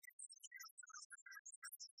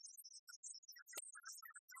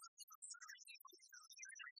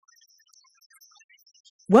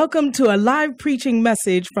Welcome to a live preaching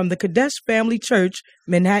message from the Kadesh Family Church,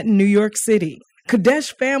 Manhattan, New York City.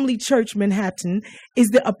 Kadesh Family Church, Manhattan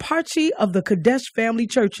is the Apache of the Kadesh Family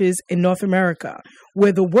Churches in North America,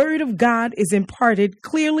 where the Word of God is imparted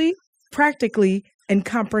clearly, practically, and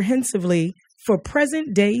comprehensively for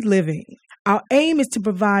present-day living. Our aim is to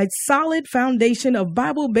provide solid foundation of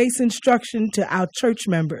Bible-based instruction to our church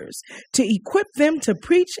members, to equip them to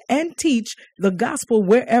preach and teach the gospel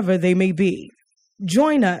wherever they may be.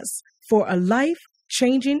 Join us for a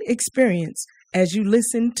life-changing experience as you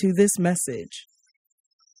listen to this message.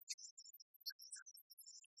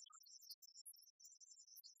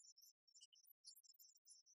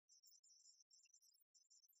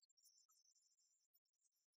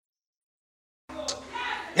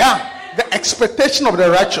 Yeah. The expectation of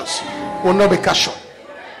the righteous will not be cut short.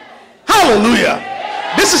 Hallelujah.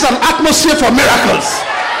 This is an atmosphere for miracles.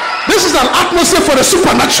 This is an atmosphere for the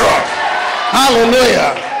supernatural.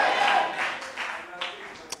 Hallelujah.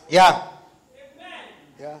 Yeah.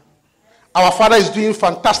 Our Father is doing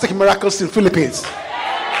fantastic miracles in Philippines.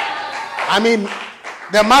 I mean,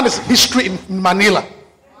 the man is history in Manila.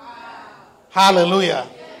 Hallelujah.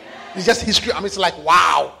 It's just history. I mean, it's like,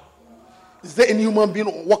 wow. Is there any human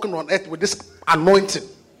being walking on earth with this anointing?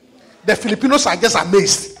 The Filipinos are just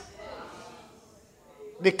amazed.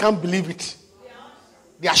 They can't believe it.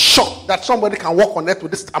 They are shocked that somebody can walk on earth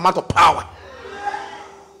with this amount of power.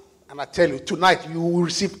 And I tell you, tonight you will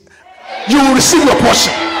receive your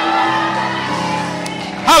portion.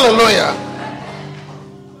 Hallelujah.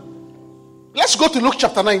 Let's go to Luke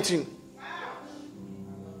chapter 19.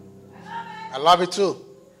 I love it too.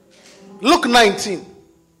 Luke 19.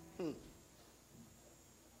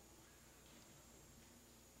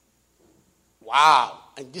 Wow.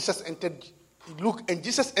 And Jesus entered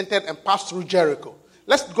and passed through Jericho.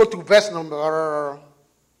 Let's go to verse number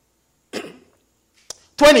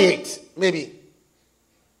 28, maybe.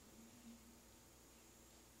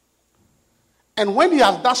 And when he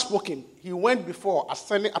had thus spoken, he went before,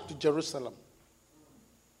 ascending up to Jerusalem.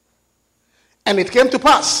 And it came to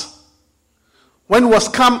pass, when he was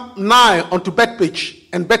come nigh unto Bethpage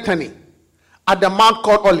and Bethany, at the mount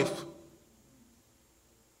called Olive,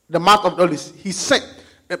 the Mount of Olives, he sent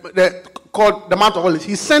called the Mount of Olives.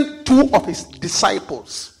 He sent two of his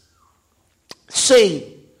disciples,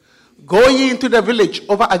 saying, "Go ye into the village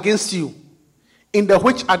over against you, in the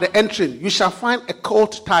which at the entering you shall find a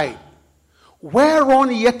colt tied,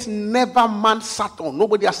 whereon yet never man sat on."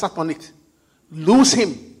 Nobody has sat on it. "Loose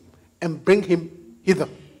him and bring him hither.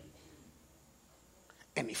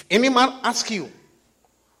 And if any man ask you,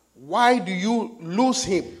 why do you loose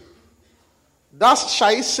him? Thus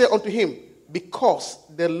shall he say unto him, because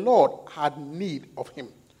the Lord had need of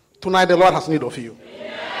him." Tonight the Lord has need of you.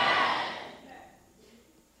 Amen.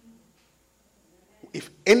 If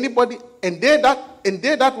anybody, and they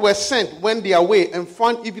that were sent went their way and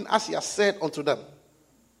found even as he had said unto them.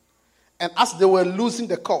 And as they were loosing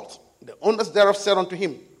the colt, the owners thereof said unto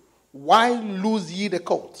him, "Why loose ye the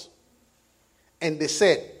colt?" And they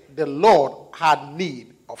said, "The Lord had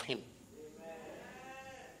need of him."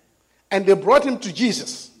 And they brought him to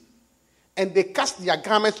Jesus, and they cast their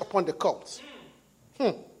garments upon the colt.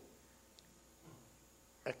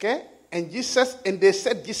 Okay? And they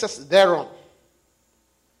set Jesus thereon.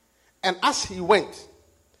 And as he went,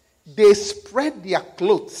 they spread their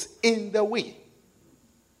clothes in the way.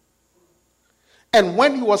 And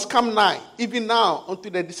when he was come nigh, even now unto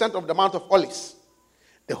the descent of the Mount of Olives,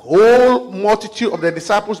 the whole multitude of the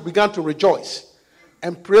disciples began to rejoice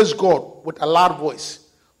and praise God with a loud voice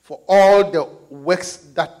for all the works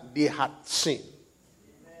that they had seen.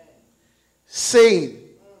 Amen. Saying,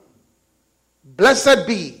 "Blessed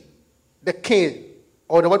be the King,"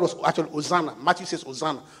 or the word was actually Hosanna. Matthew says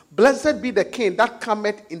Hosanna. "Blessed be the King that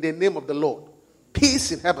cometh in the name of the Lord.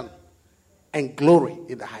 Peace in heaven and glory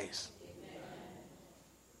in the highest." Amen.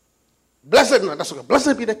 That's okay.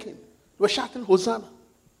 Blessed be the King. They were shouting Hosanna.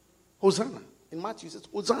 Hosanna. In Matthew it says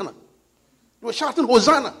Hosanna. They were shouting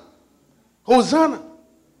Hosanna. Hosanna.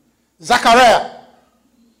 Zechariah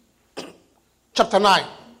chapter 9.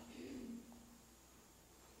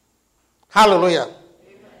 Hallelujah.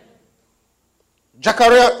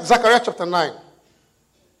 Zechariah chapter 9.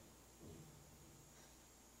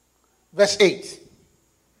 Verse 8.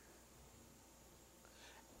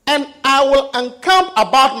 "And I will encamp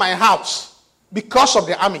about my house because of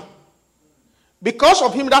the army, because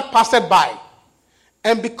of him that passeth by,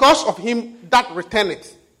 and because of him that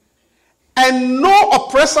returneth. And no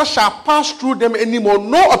oppressor shall pass through them anymore."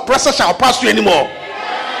 No oppressor shall pass through anymore.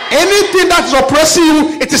 Anything that is oppressing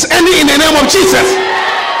you, it is ending in the name of Jesus.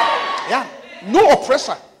 Yeah. No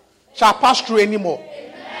oppressor shall pass through anymore.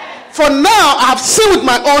 For now I have seen with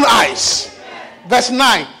my own eyes. Verse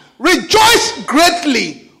 9. Rejoice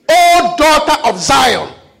greatly, O daughter of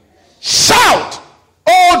Zion. Shout,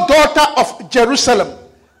 O daughter of Jerusalem.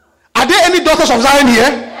 Are there any daughters of Zion here?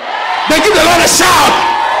 They give the Lord a shout.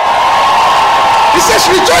 He says,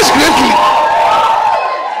 rejoice greatly,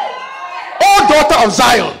 O daughter of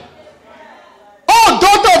Zion. O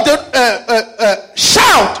daughter of the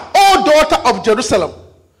shout, O daughter of Jerusalem.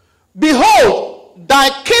 Behold, thy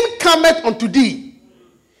king cometh unto thee.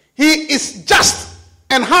 He is just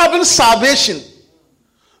and having salvation,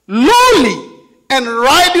 lowly and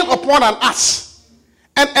riding upon an ass,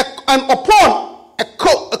 and upon a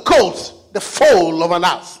colt, the foal of an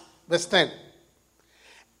ass. Verse 10.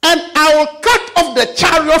 And I will cut off the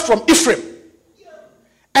chariot from Ephraim,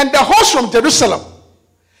 and the horse from Jerusalem,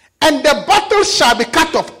 and the battle shall be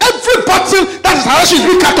cut off. Every battle that is harassing is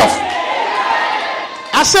being cut off.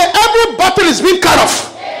 I say every battle is being cut off.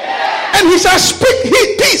 And he shall speak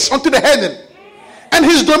peace unto the heathen, and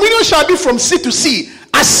his dominion shall be from sea to sea.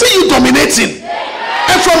 I see you dominating,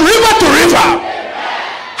 and from river to river.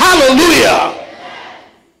 Hallelujah.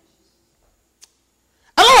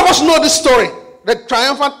 A lot of us know this story, the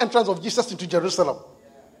triumphant entrance of Jesus into Jerusalem.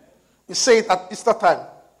 We say it at Easter time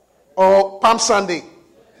or Palm Sunday.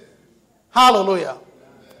 Hallelujah.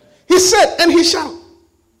 He said, and he shall.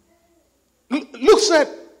 Luke said,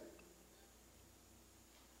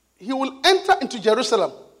 he will enter into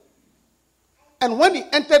Jerusalem. And when he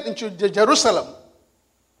entered into Jerusalem,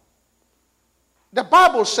 the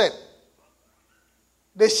Bible said,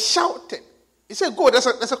 they shouted. He said, go, there's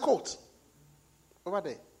a colt over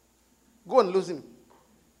there. Go and lose him.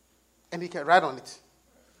 And he can ride on it.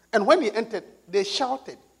 And when he entered, they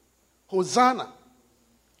shouted, Hosanna,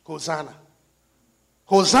 Hosanna,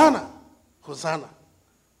 Hosanna, Hosanna.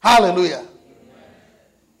 Hallelujah. Amen.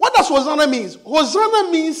 What does Hosanna mean?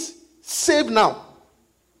 Hosanna means save now.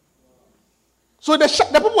 So the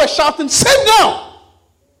people were shouting, save now,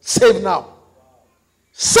 save now,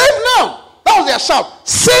 save now. That was their shout.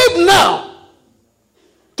 Save now.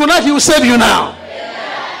 Tonight he will save you now.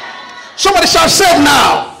 Amen. Somebody shout, save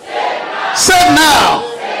now. Save now. Save now.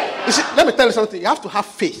 Save now. You see, let me tell you something. You have to have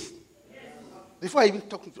faith. Before I even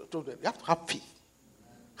talk to them, you have to have faith.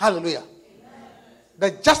 Hallelujah. Amen.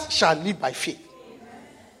 The just shall live by faith. Amen.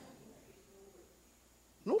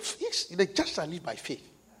 No, yes, the just shall live by faith.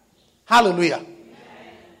 Hallelujah. Amen.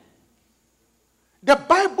 The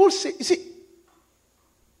Bible says, you see,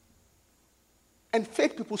 and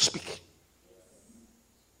faith people speak.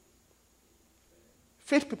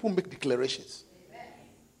 Faith people make declarations.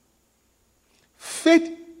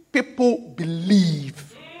 Faith people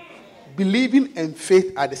believe. Believing and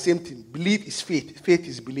faith are the same thing. Believe is faith. Faith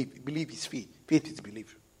is belief. Believe is faith. Faith is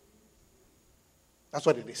belief. That's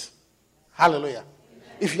what it is. Hallelujah.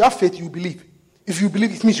 Amen. If you have faith, you believe. If you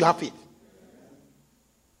believe, it means you have faith.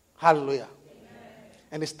 Hallelujah. Amen.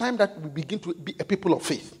 And it's time that we begin to be a people of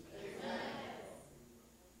faith. Amen.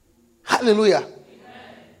 Hallelujah. Amen.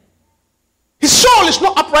 His soul is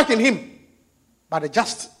not upright in him, but the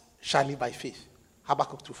just shall live by faith.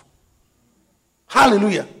 Habakkuk 2:4.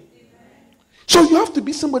 Hallelujah. So you have to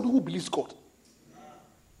be somebody who believes God,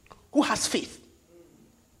 who has faith.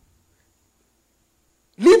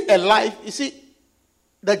 Live a life, you see,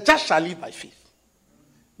 the just shall live by faith.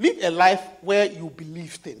 Live a life where you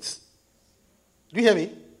believe things. Do you hear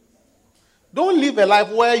me? Don't live a life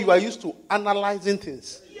where you are used to analyzing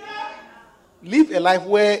things. Live a life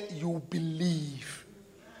where you believe,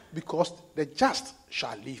 because the just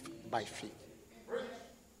shall live by faith.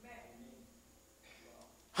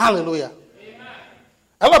 Hallelujah.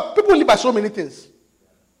 A lot of people live by so many things.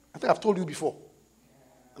 I think I've told you before.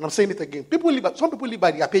 And I'm saying it again. Some people live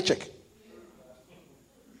by their paycheck,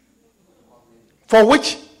 for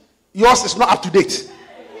which yours is not up to date.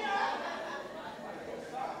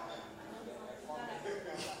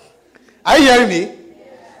 Are you hearing me?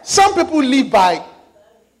 Some people live by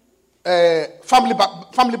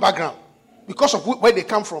family background because of where they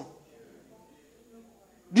come from.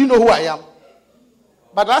 Do you know who I am?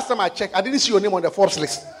 But last time I checked, I didn't see your name on the Forbes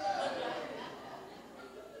list.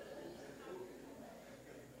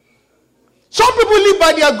 Some people live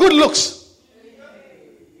by their good looks.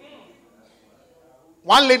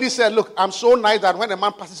 One lady said, look, I'm so nice that when a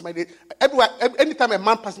man passes my day, anytime a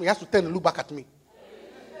man passes me, he has to turn and look back at me.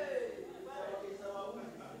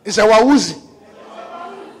 It's a wawuzi.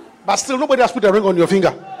 But still, nobody has put a ring on your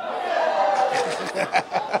finger.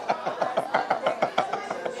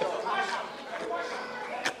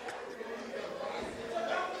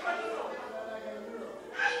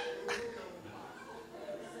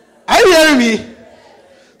 Are you hearing me?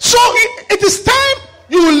 So it is time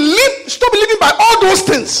you live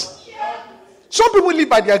Some people live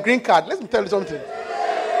by their green card. Let me tell you something.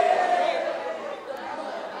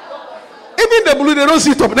 Even the blue, they don't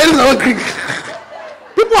sit up. There is no green.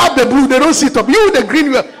 People have the blue, they don't sit up. You with the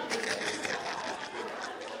green,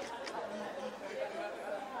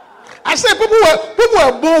 I said people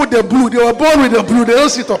were born with the blue. They were born with the blue. They don't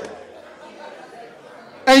sit up.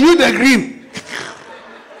 And you the green.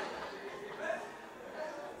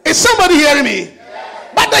 Is somebody hearing me?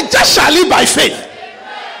 But the just shall live by faith.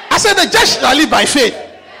 I said the just shall live by faith.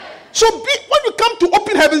 So when you come to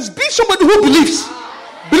open heavens, be somebody who believes.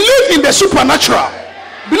 Believe in the supernatural.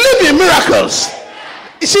 Believe in miracles.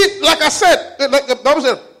 You see, like I said, like the Bible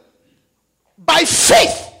said, by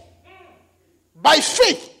faith,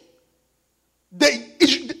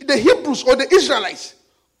 the Hebrews or the Israelites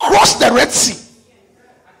crossed the Red Sea.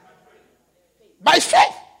 By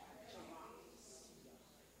faith.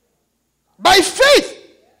 By faith,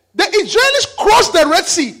 the Israelis crossed the Red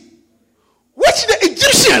Sea, which the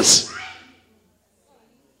Egyptians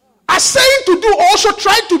are saying to do, also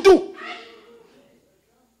tried to do.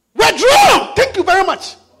 We're drawn. Thank you very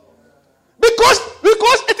much. Because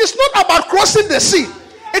it is not about crossing the sea.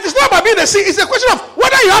 It is not about being the sea. It's a question of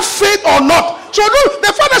whether you have faith or not. So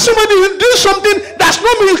the fact that somebody will do something that's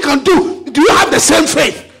not mean you can do. Do you have the same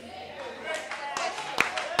faith?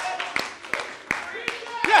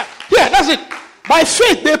 Yeah, that's it. By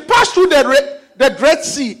faith, they passed through the Red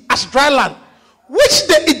Sea as dry land, which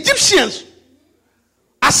the Egyptians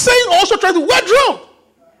are saying also trying to withdraw.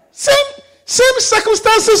 Same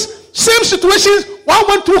circumstances, same situations. One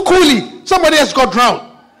went through coolly, somebody else got drowned.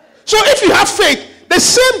 So if you have faith, the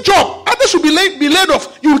same job, others will be laid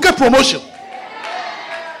off, you will get promotion.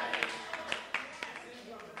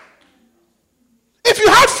 If you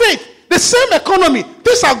have faith, the same economy,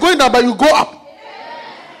 things are going down, but you go up.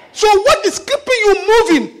 So what is keeping you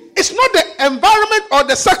moving is not the environment or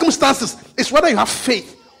the circumstances. It's whether you have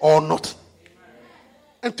faith or not.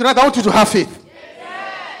 And tonight I want you to have faith.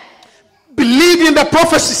 Believe in the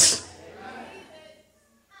prophecies.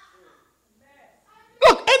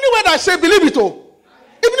 Look, anywhere that I say believe it all,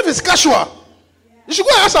 even if it's casual, you should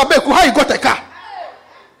go and ask Abeku how he got a car.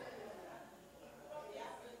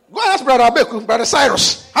 Go and ask Brother Abeku, Brother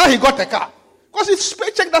Cyrus, how he got a car. Because his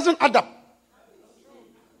paycheck doesn't add up.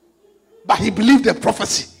 But he believed the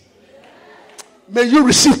prophecy. May you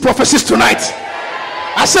receive prophecies tonight.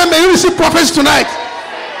 I said, may you receive prophecies tonight.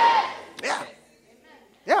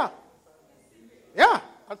 Yeah,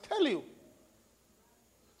 I'll tell you.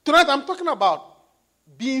 Tonight I'm talking about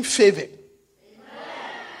being favored.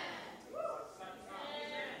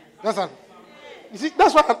 You see,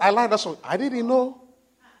 that's why I like that song. I didn't know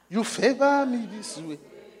you favor me this way.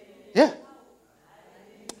 Yeah.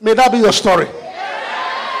 May that be your story.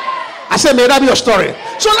 I said, may that be your story.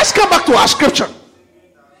 So let's come back to our scripture.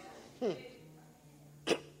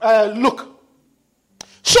 Look.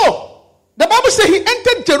 So, the Bible says he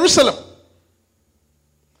entered Jerusalem.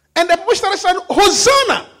 And the people started saying,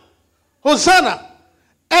 Hosanna. Hosanna.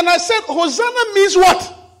 And I said, Hosanna means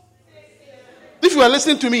what? If you are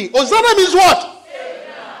listening to me, Hosanna means what?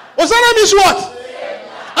 Hosanna means what?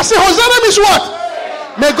 I said, Hosanna means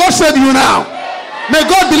what? May God save you now. May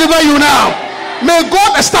God deliver you now. May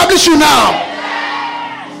God establish you now.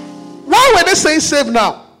 Why were they saying save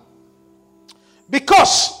now?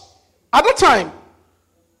 Because at that time,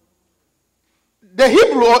 the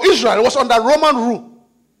Hebrew or Israel was under Roman rule.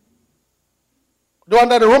 They were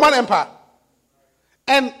under the Roman Empire.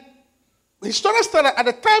 And historians tell that at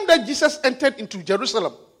the time that Jesus entered into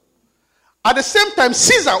Jerusalem, at the same time,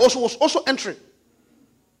 Caesar was also entering.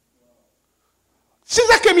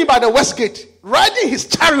 Caesar came in by the west gate, riding his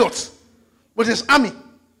chariots with his army.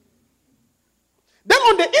 Then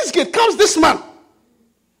on the east gate comes this man,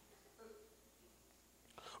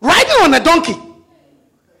 riding on a donkey,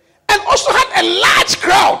 and also had a large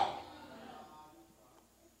crowd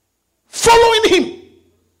following him,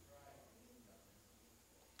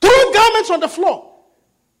 throwing garments on the floor.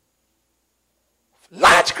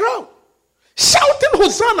 Large crowd shouting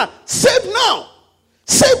Hosanna, save now,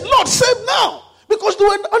 save Lord, save now, because they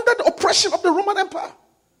were under the oppression of the Roman Empire.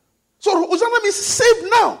 So Hosanna means save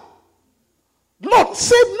now. Lord,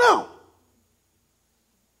 save now.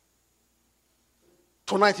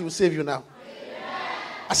 Tonight he will save you now. Amen.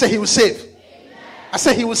 I say he will save. Amen. I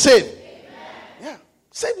say he will save. Amen. Yeah,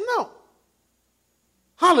 save now.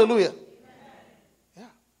 Hallelujah. Amen. Yeah.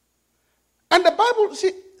 And the Bible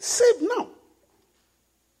says, save now.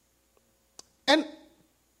 And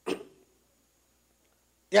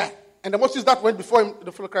yeah, and the Moses that went before him,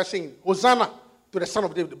 the full of Christ saying, Hosanna to the Son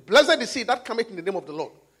of David. Blessed is he that cometh in the name of the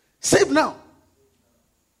Lord. Save now.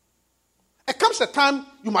 There comes a time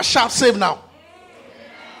you must shout, save now.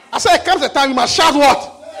 I said, it comes a time you must shout what?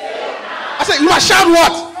 I said, you must shout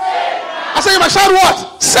what? I said, you must shout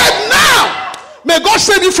what? Save now. May God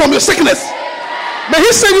save you from your sickness. May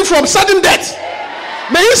He save you from sudden death.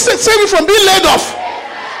 May He save you from being laid off.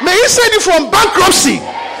 May He save you from bankruptcy.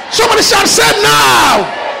 Somebody shout, save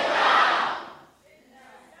now.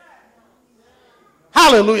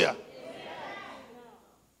 Hallelujah.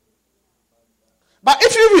 But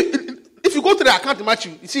if you go to the account in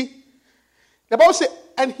Matthew, you see, the Bible says,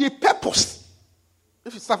 and He purposed,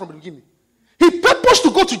 if you start from the beginning, He purposed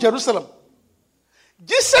to go to Jerusalem.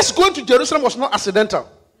 Jesus going to Jerusalem was not accidental.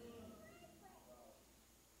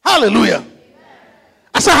 Hallelujah.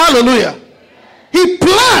 I said hallelujah. He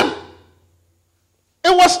planned. It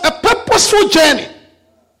was a purposeful journey.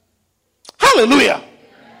 Hallelujah.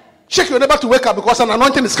 Shake your neighbor to wake up because an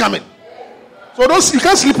anointing is coming. So you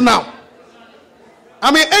can't sleep now.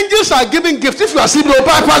 I mean, angels are giving gifts. If you are sleeping, they'll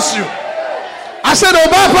bypass you. I said they'll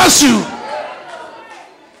bypass you.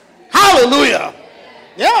 Hallelujah.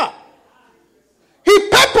 Yeah. He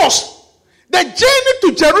purposed. The journey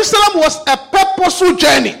to Jerusalem was a purposeful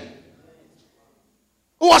journey. It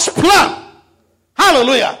was planned.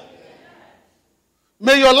 Hallelujah.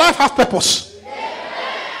 May your life have purpose.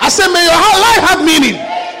 I said, may your life have meaning.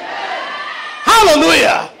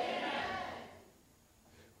 Hallelujah.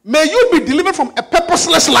 May you be delivered from a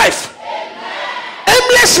purposeless life.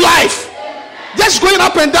 Aimless life. Just going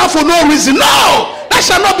up and down for no reason. No, that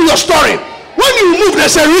shall not be your story. When you move,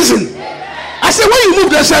 there's a reason. I said, when you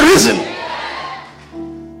move, there's a reason.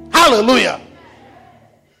 Hallelujah.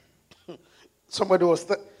 Somebody was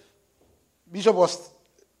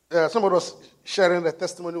sharing the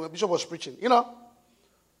testimony when Bishop was preaching. You know,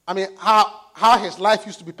 I mean, how his life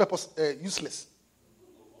used to be useless.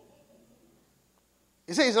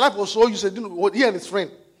 He said his life was so useless. He and his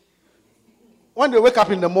friend, when they wake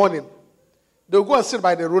up in the morning, they'll go and sit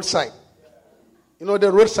by the roadside. You know,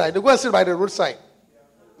 the roadside. They go and sit by the roadside.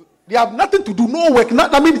 They have nothing to do, no work.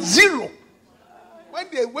 Zero. When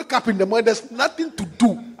they wake up in the morning, there's nothing to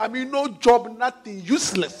do. I mean, no job, nothing,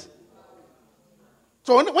 useless.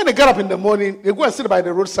 So when they get up in the morning, they go and sit by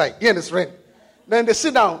the roadside, he and his friend. Then they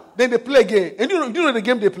sit down, then they play a game. And do you know the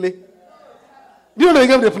game they play? Do you know the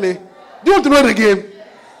game they play? Do you want to know the game?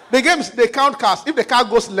 The game is they count cars. If the car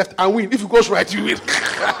goes left, I win. If it goes right, you win.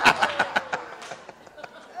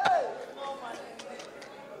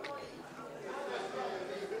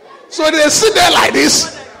 So they sit there like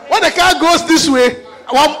this. When the car goes this way,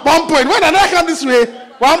 1 point. When another car this way,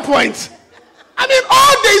 1 point. I mean,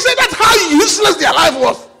 all day, say that's how useless their life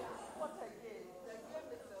was.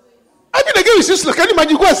 I mean, the game is useless. Can you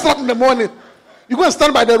imagine? You go and start in the morning. You go and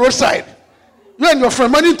stand by the roadside. You and your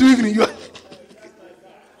friend, morning to evening. You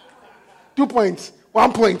 2 points,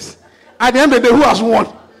 1 point. At the end of the day, who has won?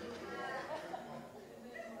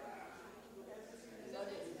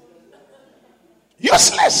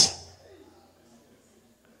 Useless.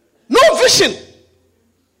 No vision.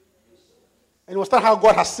 And it was not how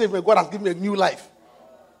God has saved me. God has given me a new life.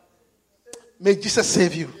 May Jesus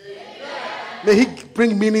save you. May He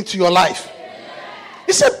bring meaning to your life.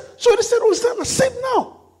 He said, so they said, oh, save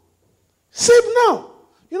now. Save now.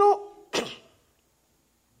 You know,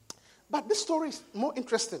 but this story is more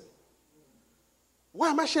interesting.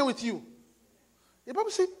 Why am I sharing with you? The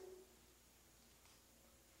Bible said,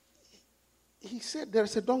 he said there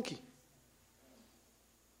is a donkey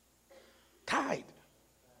tied.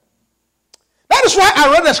 That is why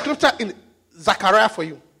I read the scripture in Zechariah for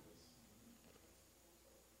you.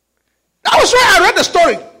 That was why I read the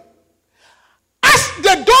story. As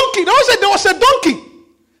the donkey, there was a donkey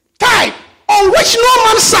tied on which no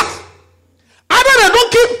man sat. Either the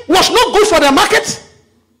donkey was not good for the market.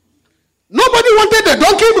 Nobody wanted the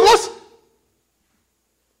donkey because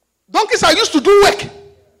donkeys are used to do work.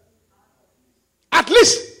 At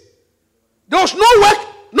least there was no work.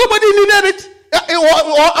 Nobody needed it.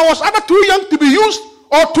 I was either too young to be used,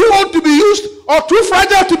 or too old to be used, or too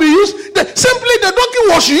fragile to be used. Simply the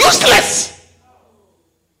donkey was useless.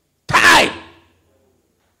 Tied.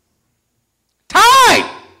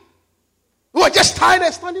 We were just tied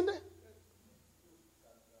and standing there.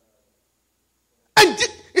 And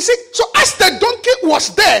you see, so as the donkey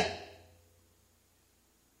was there,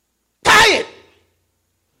 tired,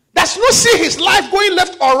 does not see his life going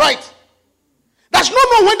left or right. Does not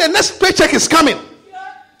know when the next paycheck is coming.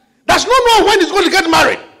 Does not know when he's going to get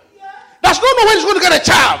married. Does not know when he's going to get a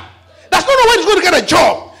child. Does not know when he's going to get a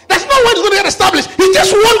job. Does not know when he's going to get established. He's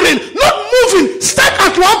just wandering, not moving, stuck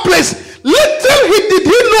at one place. Little did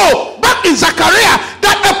he know back in Zechariah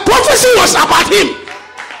that a prophecy was about him.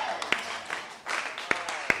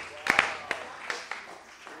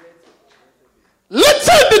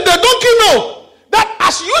 Little did the donkey know that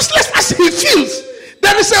as useless as he feels,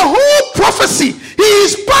 there is a whole prophecy. He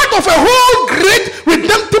is part of a whole great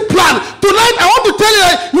redemptive plan. Tonight, I want to tell you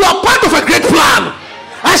that you are part of a great plan.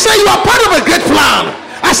 I say you are part of a great plan.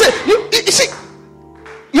 I say, you see,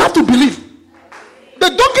 you have to believe. The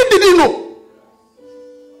donkey didn't know.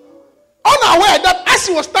 Unaware that as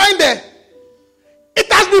he was standing there,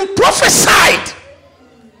 it has been prophesied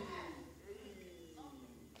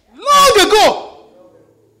long ago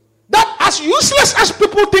that as useless as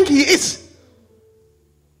people think he is,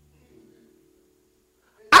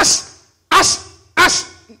 as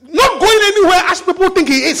not going anywhere as people think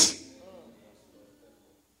he is,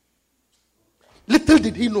 little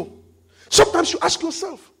did he know. Sometimes you ask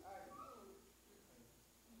yourself,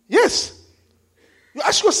 yes, you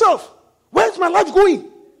ask yourself, where's my life going?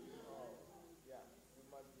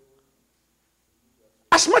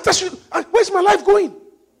 As much as you, where's my life going?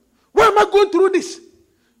 Why am I going through this?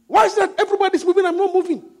 Why is that everybody's moving, I'm not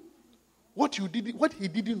moving? What he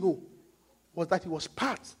didn't know was that he was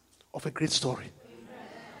part of a great story.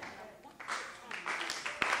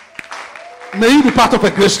 May you be part of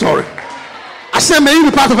a great story. I say, may you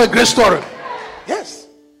be part of a great story. Yes.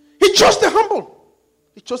 He chose the humble.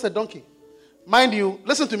 He chose the donkey. Mind you,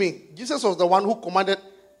 listen to me. Jesus was the one who commanded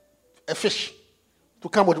a fish to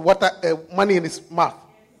come with water, money in his mouth.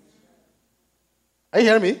 Are you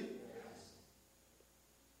hearing me?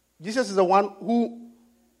 Jesus is the one who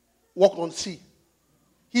walked on sea.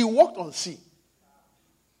 He walked on sea.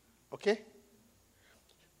 Okay?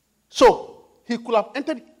 So, he could have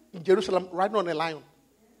entered in Jerusalem riding on a lion.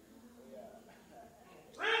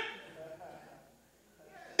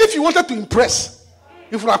 If he wanted to impress,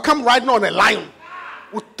 he would have come riding on a lion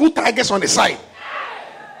with 2 tigers on the side.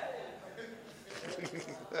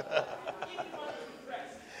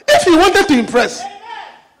 If he wanted to impress,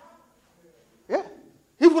 yeah,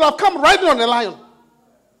 he would have come riding on a lion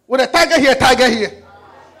with a tiger here,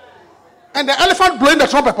 and the elephant blowing the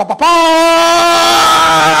trumpet. Pa, pa, pa.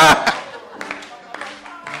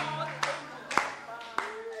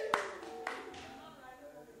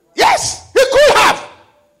 Yes, he could have.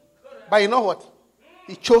 But you know what?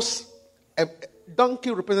 He chose a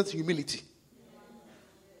donkey represents humility.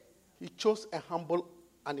 He chose a humble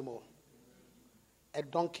animal. A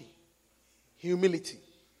donkey. Humility.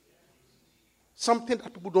 Something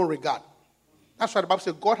that people don't regard. That's why the Bible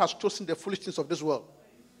says God has chosen the foolishness of this world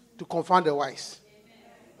to confound the wise.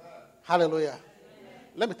 Amen. Hallelujah. Amen.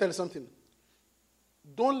 Let me tell you something.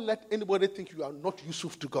 Don't let anybody think you are not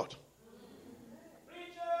useful to God.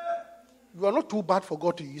 You are not too bad for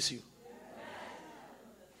God to use you.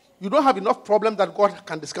 You don't have enough problem that God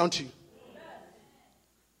can discount you.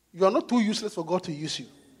 You are not too useless for God to use you.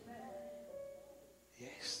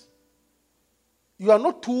 Yes. You are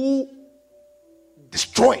not too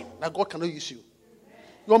destroyed that God cannot use you.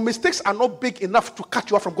 Your mistakes are not big enough to cut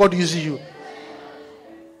you off from God using you.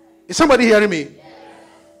 Is somebody hearing me?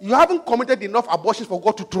 You haven't committed enough abortions for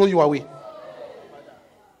God to throw you away.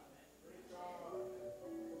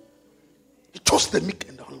 He chose the meek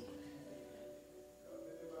and the humble.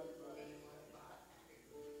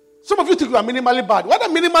 Some of you think you are minimally bad. Whether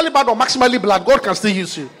minimally bad or maximally bad, God can still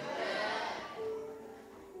use you.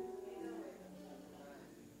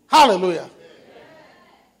 Hallelujah.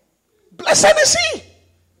 Blessed is he.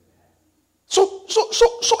 So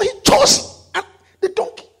he chose the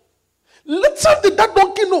donkey. Little did that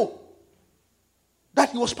donkey know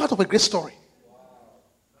that he was part of a great story.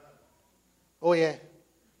 Oh yeah.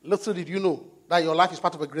 Little did you know that your life is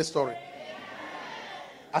part of a great story.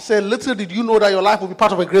 I said, little did you know that your life will be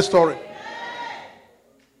part of a great story.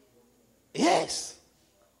 Yes.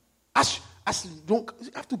 As you don't,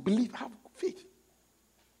 you have to believe, have faith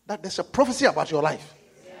that there's a prophecy about your life.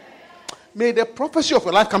 May the prophecy of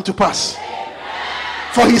your life come to pass.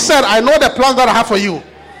 For he said, I know the plan that I have for you.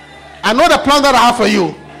 I know the plan that I have for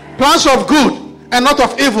you. Plans of good and not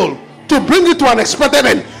of evil, to bring you to an expected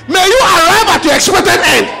end. May you arrive at your expected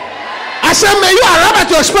end. I said, may you arrive at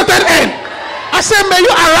your expected end. I said, may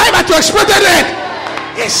you arrive at your expected end.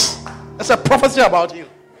 Yes. There's a prophecy about you.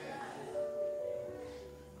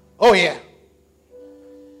 Oh yeah.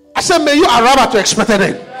 I said, may you arrive at your expected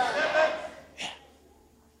end.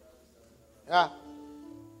 Yeah.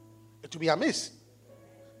 It will be amazing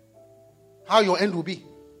how your end will be.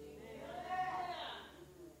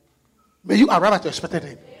 May you arrive at your expected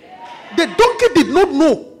end. The donkey did not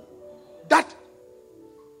know that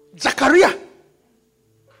Zachariah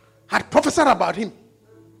had prophesied about him.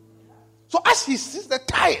 So as he sees the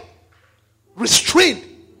tide restrained,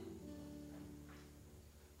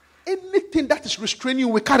 anything that is restraining you,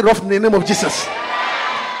 we cut it off in the name of Jesus.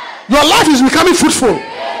 Your life is becoming fruitful.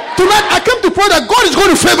 Tonight I came to pray that God is going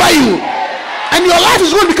to favor you and your life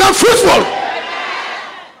is going to become fruitful.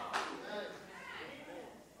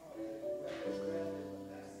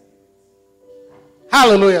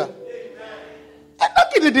 Hallelujah. And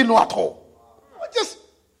that kid didn't know at all. Just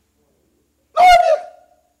no idea.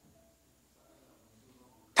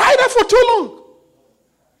 Tied up for too long.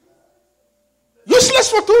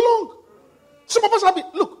 Useless for too long. Some of us have been,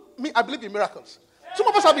 look, me, I believe in miracles. Some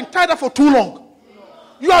of us have been tied up for too long.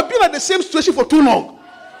 You have been at the same situation for too long.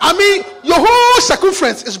 I mean, your whole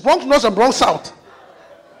circumference is Bronx North and Bronx South.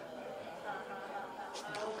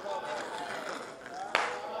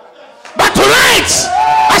 But tonight,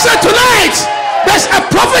 I said tonight, there's a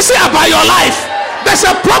prophecy about your life. There's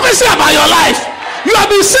a prophecy about your life. You have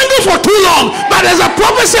been single for too long, but there's a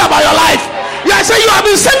prophecy about your life. You are saying you have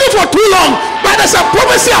been single for too long, but there's a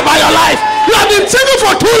prophecy about your life. You have been single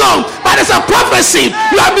for too long, but there's a prophecy.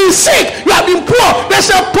 You have been sick, you have been poor. There's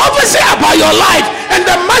a prophecy about your life. And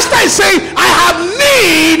the master is saying, I have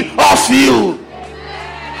need of you.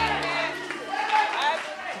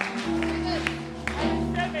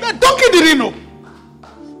 The donkey didn't know.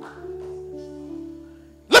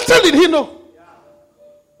 Little did he know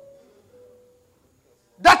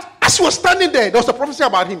that as he was standing there was a prophecy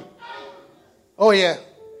about him. Oh yeah.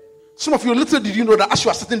 Some of you, little did you know that as you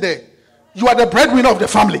are sitting there, you are the breadwinner of the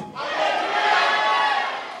family.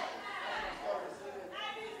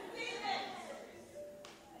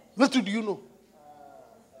 Little do you know.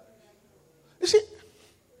 You see?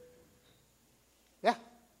 Yeah.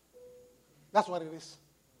 That's what it is.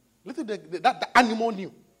 Little that the animal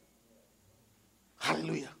knew.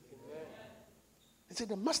 Hallelujah. He said,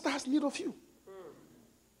 the master has need of you.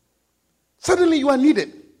 Suddenly you are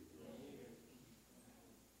needed.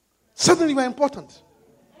 Suddenly you are important.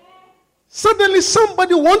 Suddenly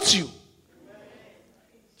somebody wants you.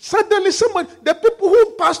 Suddenly somebody, the people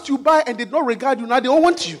who passed you by and did not regard you, now they all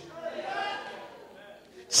want you.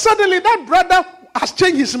 Suddenly that brother has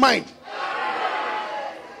changed his mind.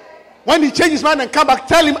 When he changed his mind and come back,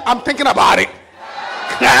 tell him, I'm thinking about it.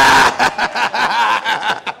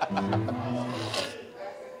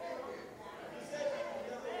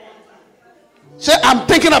 Say, I'm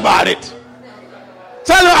thinking about it.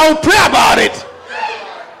 Tell him, I will pray about it.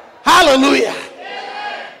 Hallelujah.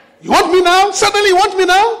 You want me now? Suddenly you want me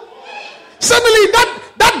now? Suddenly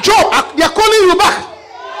that job, they are calling you back.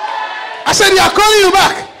 I said, they are calling you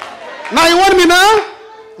back. Now you want me now?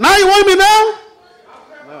 Now you want me now?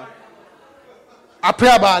 No. I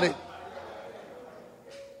pray about it.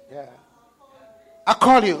 Yeah. I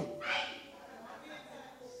call you.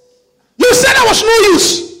 You said I was no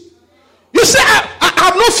use. You said I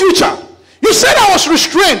have no future. You said I was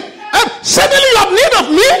restrained. Suddenly you have need of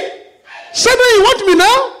me? Suddenly you want me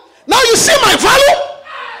now? Now you see my value?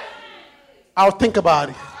 I'll think about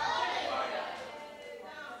it.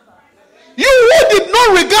 You who did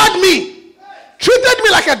not regard me, treated me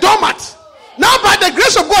like a doormat. Now by the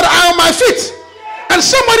grace of God, I am on my feet. And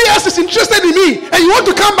somebody else is interested in me. And you want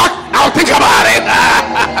to come back? I'll think about it.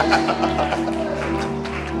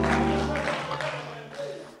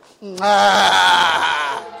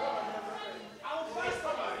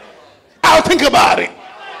 I'll think about it.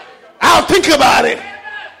 I'll think about it.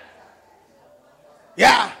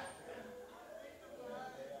 Yeah.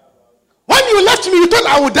 When you left me, you thought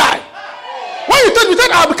I would die. When you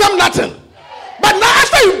thought I would become nothing. But now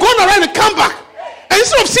after you've gone around and come back, and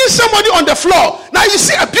instead of seeing somebody on the floor, now you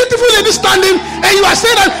see a beautiful lady standing, and you are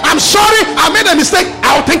saying that, I'm sorry, I made a mistake.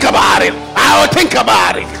 I'll think about it. I'll think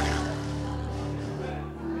about it.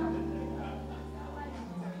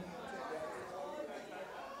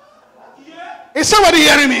 Is somebody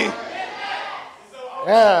hearing me?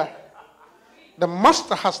 Yeah. The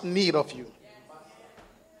master has need of you.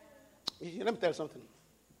 Let me tell you something.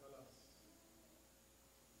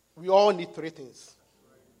 We all need three things.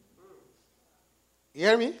 You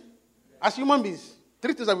hear me? As human beings,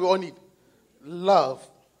 three things that we all need. Love.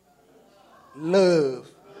 Love.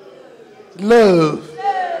 Love.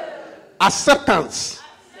 Acceptance.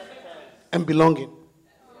 And belonging.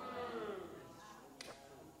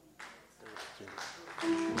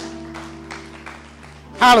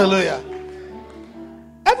 Hallelujah.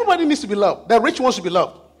 Everybody needs to be loved. The rich wants to be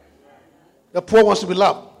loved. The poor wants to be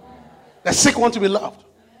loved. The sick want to be loved.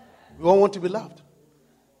 We all want to be loved.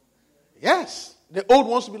 Yes. The old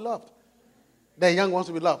wants to be loved. The young wants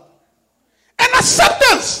to be loved. And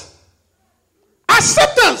acceptance.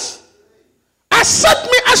 Acceptance. Accept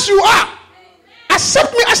me as you are.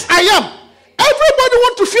 Accept me as I am. Everybody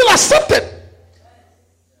wants to feel accepted.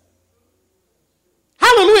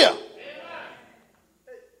 Hallelujah.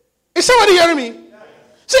 Is somebody hearing me?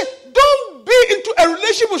 See, a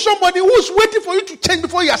relationship with somebody who's waiting for you to change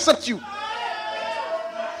before he accepts you.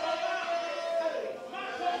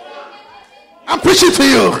 I'm preaching to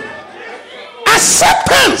you.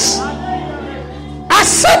 Acceptance.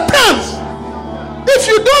 Acceptance. If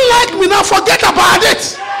you don't like me now, forget about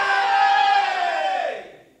it.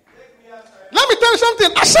 Let me tell you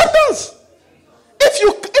something. Acceptance.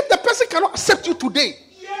 If the person cannot accept you today,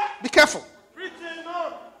 be careful.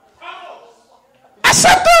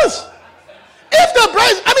 Acceptance. If the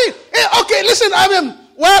bride, okay, listen, I'm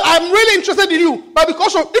really interested in you, but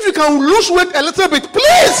because of, if you can lose weight a little bit,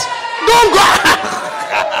 please don't go.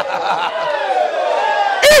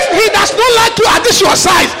 If he does not like you at this your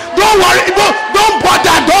size, don't worry, don't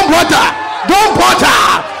bother.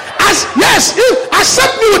 Yes,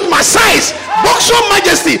 accept me with my size. Box your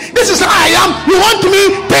majesty. This is how I am. You want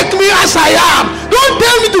me? Take me as I am. Don't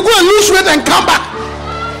tell me to go and lose weight and come back.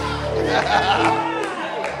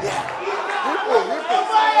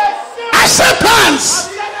 Acceptance.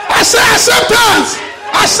 I say acceptance.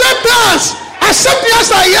 Accept me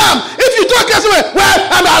as I am. If you talk as I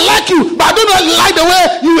like you, but I do not like the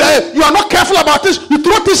way you are not careful about this. You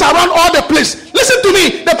throw things around all the place. Listen to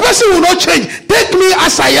me. The person will not change. Take me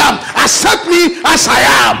as I am. Accept me as I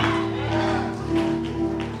am.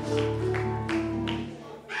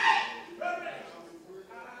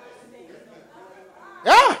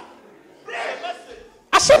 Yeah.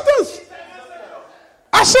 Acceptance.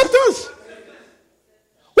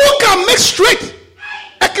 Who can make straight?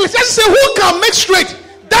 Ecclesiastes say, who can make straight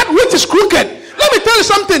that which is crooked? Let me tell you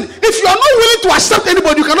something. If you are not willing to accept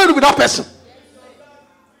anybody, you cannot live with that person.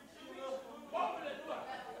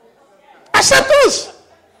 Acceptance.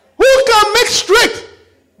 Who can make straight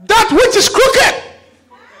that which is crooked?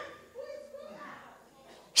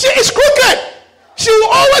 She is crooked. She will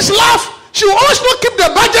always laugh. She will always not keep the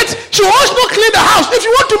budget. She will always not clean the house. If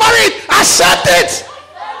you want to marry it, accept it.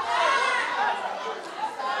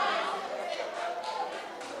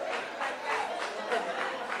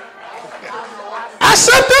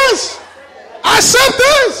 Acceptance.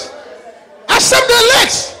 Accept the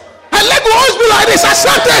legs. Her leg will always be like this.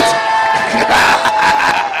 Accept it.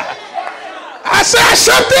 I say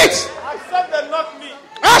accept it. Accept and not me.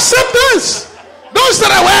 Acceptance. Don't say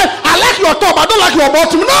I like your top, I don't like your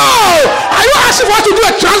bottom. No. Are you asking for to do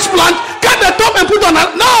a transplant? Cut the top and put on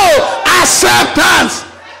a no. Acceptance.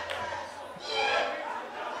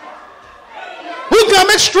 Who can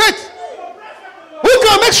make straight?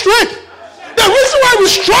 The reason why we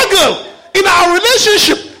struggle in our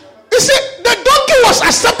relationship, you see, the donkey was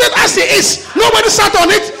accepted as he is. Nobody sat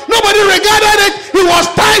on it. Nobody regarded it. He was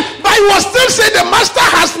tied, but he was still saying the master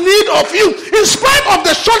has need of you. In spite of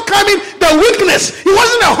the shortcoming, the weakness, he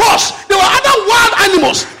wasn't a horse. There were other wild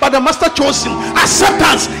animals, but the master chose him.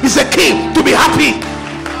 Acceptance is a key to be happy.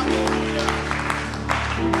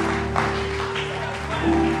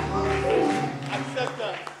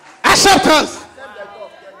 Acceptance.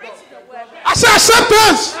 I say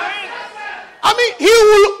acceptance. I mean, he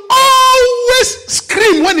will always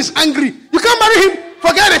scream when he's angry. You can't marry him.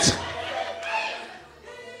 Forget it.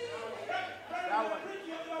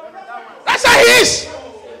 That's how he is.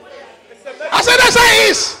 I said that's how he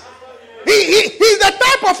is. He's the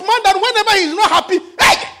type of man that whenever he's not happy,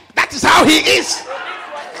 hey, that is how he is.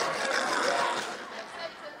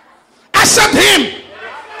 Accept him.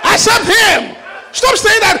 Accept him. Stop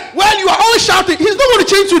saying that, well, you are always shouting. He's not going to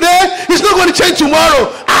change today. He's not going to change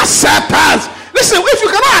tomorrow. Acceptance. Listen, if you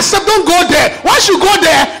cannot accept, don't go there. Once you go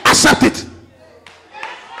there, accept it.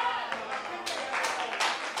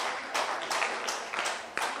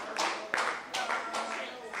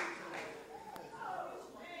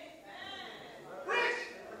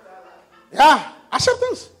 Yeah,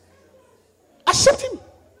 acceptance. Accept him.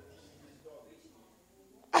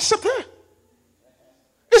 Accept her.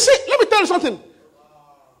 You see, let me tell you something.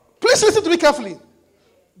 Please listen to me carefully.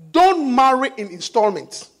 Don't marry in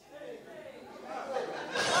installments.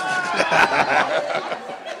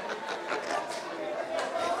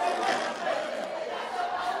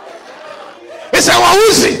 It's a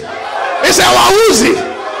wawuzi. It's a wawuzi.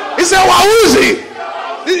 It's a wawuzi.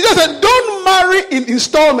 He just said, don't marry in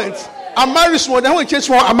installments. I marry small, then when you change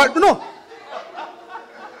small, I marry. No.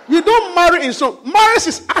 You don't marry in installments. Marriage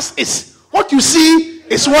is as is. What you see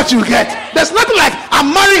is what you get. There's nothing like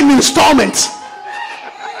I'm marrying in installments.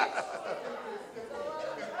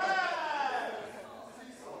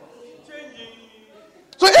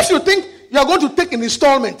 So if you think you are going to take an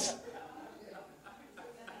installment,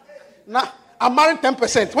 now I'm marrying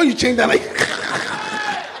 10%. When you change that, like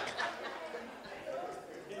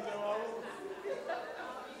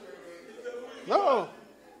no.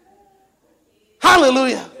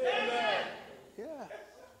 Hallelujah. Yeah.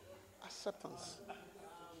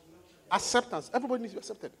 Acceptance. Everybody needs to be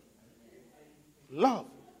accepted. Love.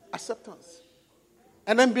 Acceptance.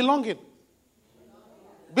 And then belonging.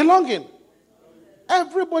 Belonging.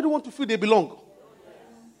 Everybody wants to feel they belong.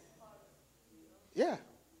 Yeah.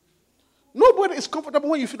 Nobody is comfortable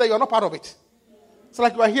when you feel that you are not part of it. It's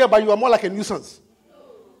like you are here, but you are more like a nuisance.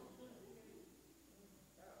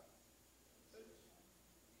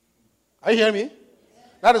 Are you hearing me?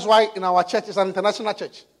 That is why in our church, it's an international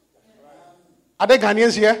church. Are there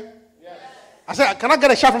Ghanaians here? Yes. I said, can I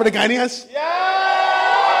get a shout from the Ghanaians? Yeah.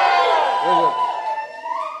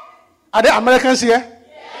 Are there Americans here? Yes.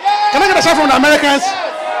 Can I get a shout from the Americans? Yes.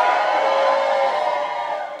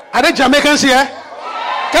 Are there Jamaicans here? Yes.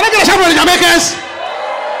 Can I get a shout from the Jamaicans?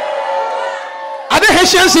 Are there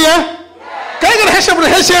Haitians here? Yes. Can I get a shout from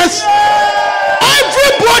the Haitians? Yes.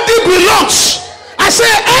 Everybody belongs. I say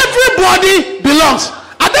everybody belongs.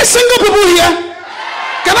 Are there single people here?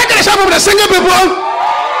 Can I get a shout from the single people?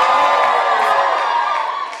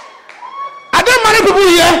 Are there married people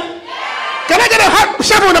here? Can I get a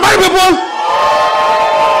shout from the married people?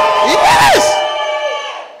 Yes.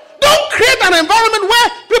 Don't create an environment where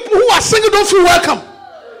people who are single don't feel welcome.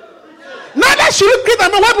 Neither should you create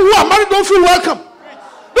an environment where people who are married don't feel welcome.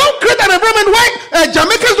 Don't create an environment where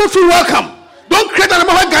Jamaicans don't feel welcome. Don't create an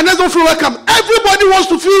environment where Ghanaians don't feel welcome. Everybody wants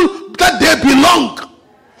to feel that they belong.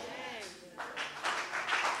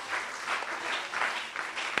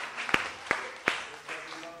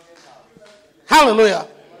 Hallelujah.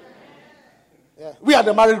 Yeah. We are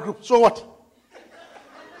the married group. So what?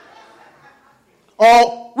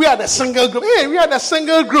 Or we are the single group. Hey, we are the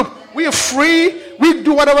single group. We are free. We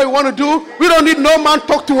do whatever we want to do. We don't need no man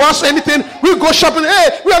talk to us, anything. We go shopping.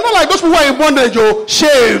 Hey, we are not like those people who are in bondage. Oh,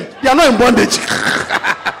 shame. They are not in bondage.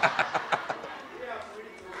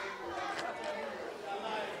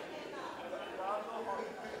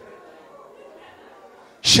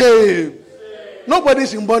 Shame.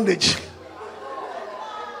 Nobody's in bondage.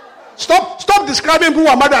 Stop describing people who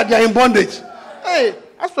are mad that they are in bondage. Hey,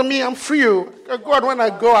 as for me, I'm free. God, when I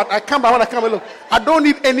go out, I come back when I come and look. I don't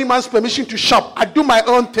need any man's permission to shop. I do my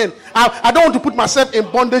own thing. I don't want to put myself in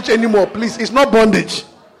bondage anymore, please. It's not bondage.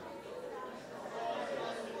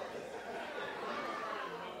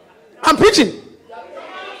 I'm preaching.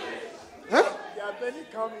 Huh?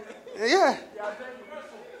 Yeah.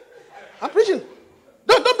 I'm preaching.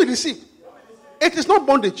 Don't be deceived. It is not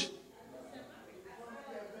bondage.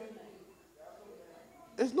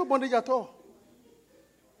 It's not bondage at all.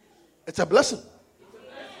 It's a blessing.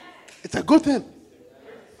 It's a good thing.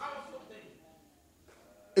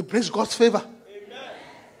 It brings God's favor.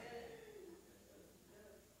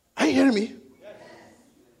 Are you hearing me?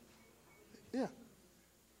 Yeah.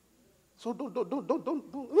 So don't.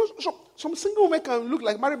 Some single women can look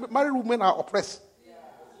like married women are oppressed.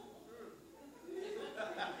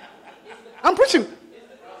 I'm preaching.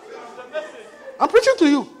 I'm preaching to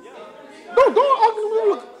you. Don't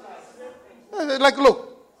look. Like, look.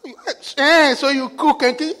 So you cook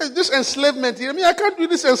and this enslavement. I mean, I can't do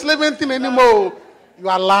this enslavement thing anymore. You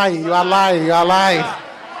are lying.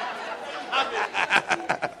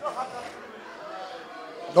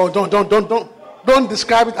 Don't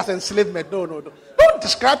describe it as enslavement. No. Don't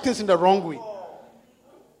describe things in the wrong way.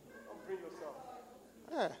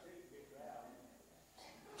 Yeah.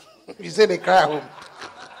 You say they cry at home.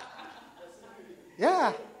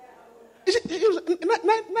 Yeah.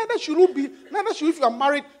 Neither should if you are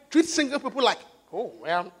married, treat single people like, oh,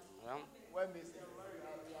 well.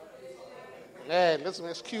 Yeah, listen,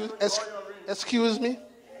 excuse me.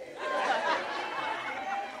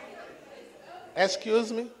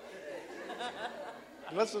 Excuse me.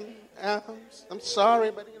 Listen, I'm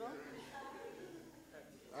sorry, but you know.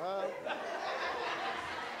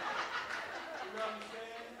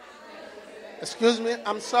 Excuse me,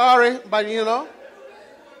 I'm sorry, but you know.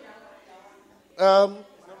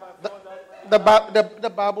 The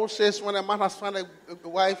Bible says when a man has found a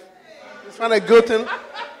wife, he's found a good thing.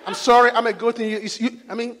 I'm sorry, I'm a good thing.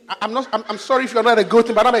 I'm sorry if you're not a good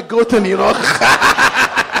thing, but I'm a good thing, you know.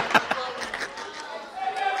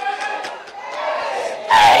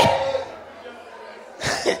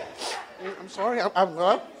 I'm sorry,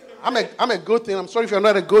 I'm a good thing. I'm sorry if you're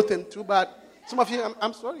not a good thing. Too bad. Some of you,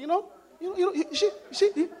 I'm sorry. You see.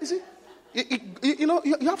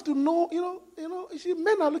 You have to know, you see,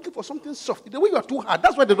 men are looking for something soft. The way you are too hard,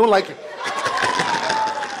 that's why they don't like it.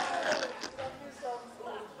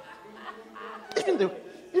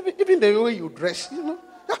 Even the way you dress, you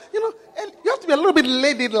have to be a little bit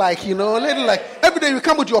ladylike, ladylike. Every day you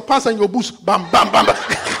come with your pants and your boots, bam, bam, bam, bam.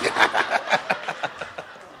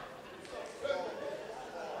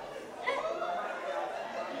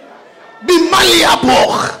 Be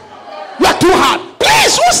malleable. too hard.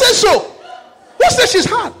 Please, who says so? Who says she's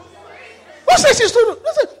hard? Who says she's too?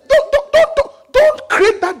 Listen, don't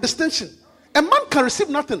create that distinction. A man can receive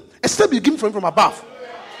nothing except you give him from above.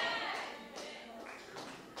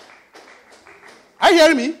 Are you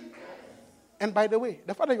hearing me? And by the way,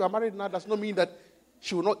 the fact that you are married now does not mean that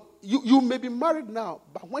she will not. You may be married now,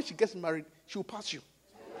 but when she gets married, she will pass you.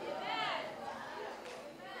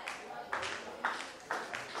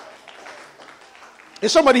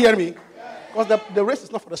 Is somebody hearing me? Because the race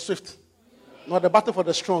is not for the swift, nor the battle for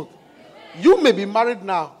the strong. You may be married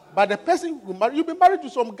now, but the person who married, you'll be married to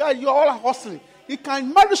some guy, you're all hustling. He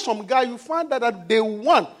can marry some guy, you find that day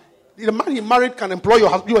one, the man he married can employ you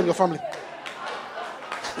and your family.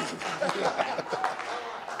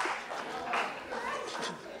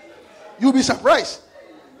 You'll be surprised.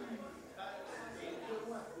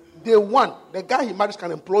 Day one, the guy he marries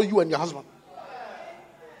can employ you and your husband.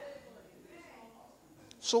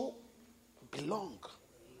 So, belong.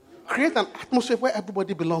 Create an atmosphere where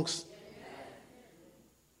everybody belongs.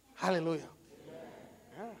 Hallelujah.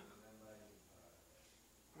 Yeah.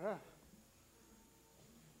 Yeah.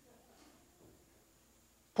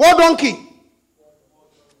 Poor donkey.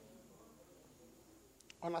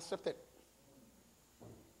 Unaccepted.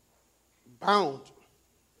 Bound.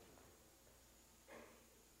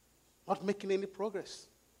 Not making any progress.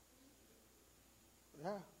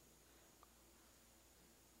 Yeah.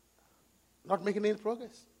 Not making any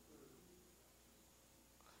progress.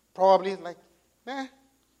 Probably like,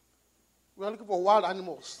 we are looking for wild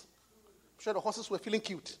animals. I'm sure the horses were feeling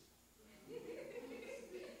cute.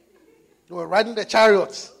 They were riding the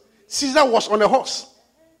chariots. Caesar was on a horse.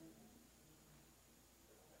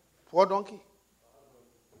 Poor donkey.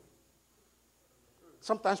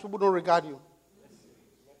 Sometimes people don't regard you.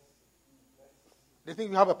 They think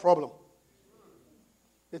you have a problem.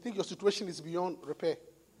 They think your situation is beyond repair.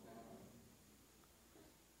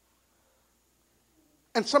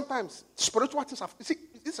 And sometimes spiritual things have, this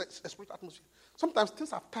is a spiritual atmosphere. Sometimes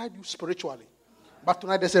things have tied you spiritually. But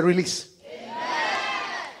tonight there's a release. Amen.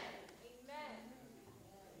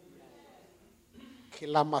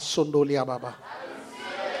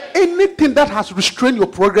 Anything that has restrained your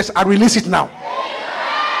progress, I release it now.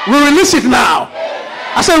 We release it now.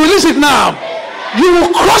 I say release it now. You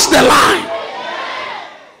will cross the line.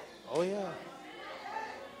 Oh yeah.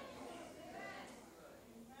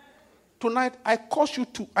 Tonight, I cause you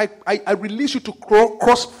to, I release you to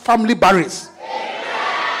cross family barriers.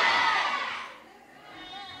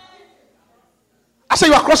 I say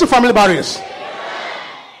you are crossing family barriers.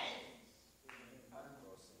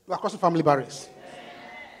 You are crossing family barriers.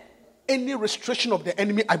 Any restriction of the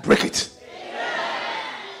enemy, I break it.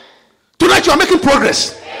 Tonight, you are making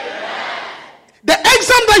progress. The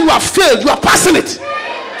exam that you have failed, you are passing it.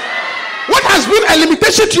 What has been a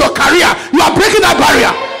limitation to your career, you are breaking that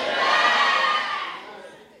barrier.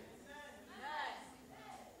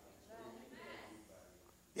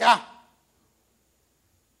 Yeah.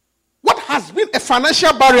 What has been a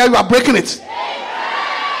financial barrier, you are breaking it.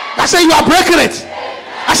 I say you are breaking it.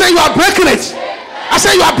 I say you are breaking it. I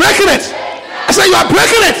say you are breaking it. I say you are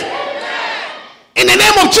breaking it. In the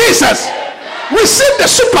name of Jesus, receive the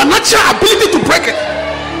supernatural ability to break it.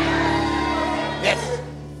 Yes.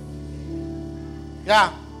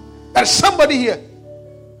 Yeah. There's somebody here.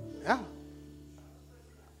 Yeah.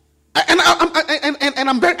 And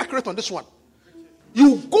I'm very accurate on this one.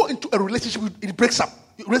 You go into a relationship, it breaks up.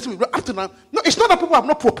 Up to now, no, it's not that people have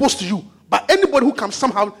not proposed to you, but anybody who comes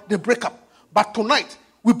somehow, they break up. But tonight,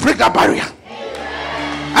 we break that barrier.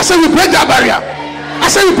 I say we break that barrier. I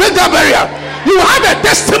say we break that barrier. You have a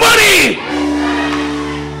testimony.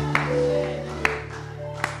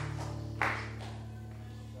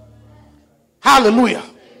 Hallelujah.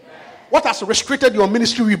 What has restricted your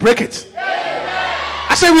ministry, we break it.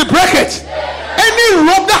 I say we break it. Any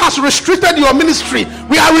rope that has restricted your ministry,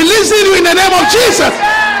 we are releasing you in the name of Jesus.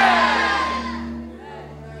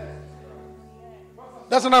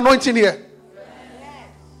 There's an anointing here.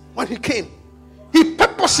 When he came, he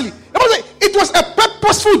purposely, it was a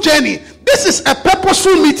purposeful journey. This is a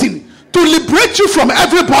purposeful meeting to liberate you from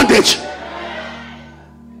every bondage.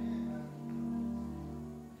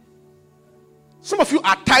 Some of you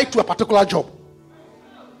are tied to a particular job.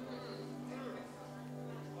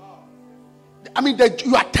 I mean,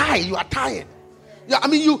 you are tired. You are tired. Yeah, I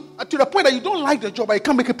mean, you to the point that you don't like the job, but you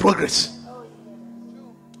can't make it progress.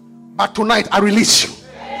 But tonight, I release you.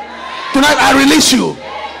 Tonight, I release you.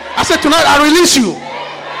 I said, tonight, I release you.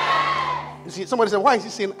 You see, somebody said, why is he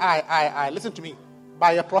saying I? Listen to me.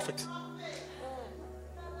 By a prophet.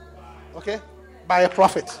 Okay? By a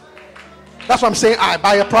prophet. That's what I'm saying,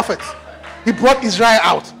 by a prophet. He brought Israel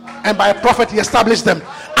out. and by a prophet he established them.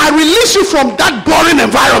 I release you from that boring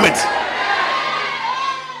environment.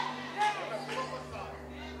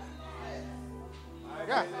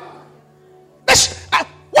 Yeah.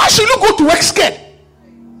 Why should you go to work scared?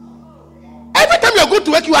 Every time you are going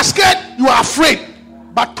to work, you are scared, you are afraid.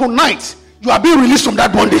 But tonight, you are being released from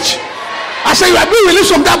that bondage. I say you are being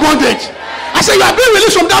released from that bondage. I say you are being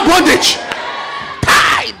released from that bondage.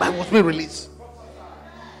 Tied by what's being released.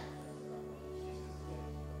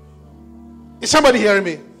 Is somebody hearing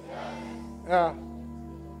me? Yeah.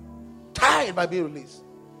 Tired by being released.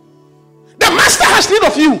 The master has need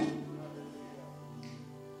of you.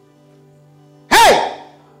 Hey,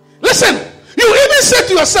 listen. You even said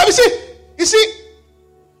to yourself, you see,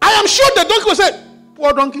 I am sure the donkey will say,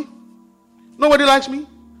 poor donkey, nobody likes me.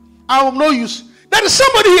 I am no use. There is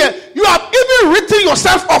somebody here. You have even written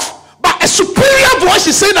yourself off, but a superior voice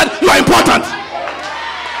is saying that you are important.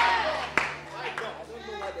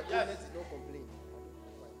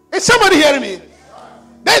 Is somebody hearing me?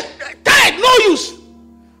 Tired, no use.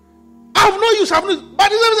 I have no use. But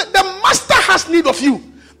the master has need of you.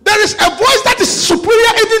 There is a voice that is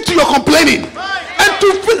superior even to your complaining. And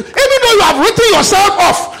even though you have written yourself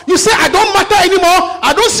off, you say, I don't matter anymore.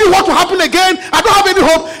 I don't see what will happen again. I don't have any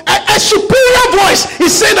hope. A superior voice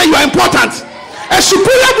is saying that you are important. A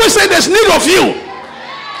superior voice saying there's need of you.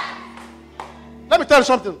 Let me tell you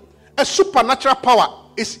something. A supernatural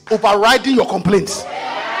power is overriding your complaints.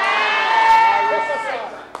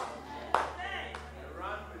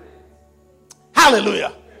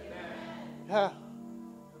 Hallelujah. Yeah.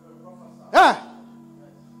 Yeah.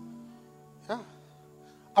 Yeah.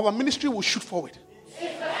 Our ministry will shoot forward.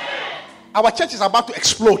 Our church is about to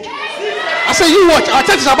explode. I say, you watch. Our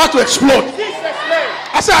church is about to explode.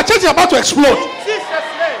 I say, our church is about to explode.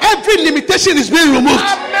 Every limitation is being removed.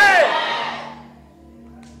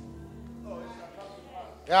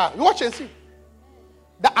 Yeah. You watch and see.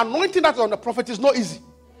 The anointing that is on the prophet is not easy.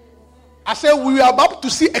 I said, we are about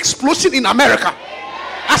to see explosion in America.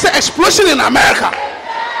 I said, explosion in America.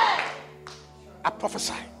 I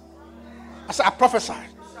prophesy. I said, I prophesy.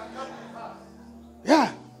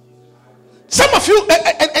 Yeah. Some of you,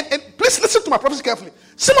 and please listen to my prophecy carefully.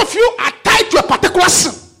 Some of you are tied to a particular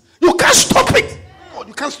sin. You can't stop it. Oh,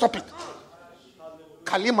 you can't stop it.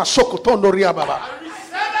 Kalima Sokoto Noria Baba.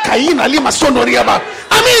 I mean, you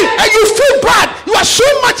feel bad. You are so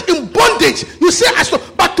much in bondage. You say,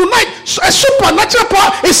 but tonight, a supernatural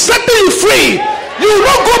power is setting you free. You will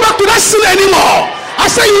not go back to that sin anymore.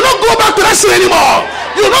 I say, you will not go back to that sin anymore.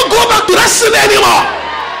 You will not go back to that sin anymore.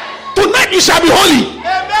 Tonight, you shall be holy.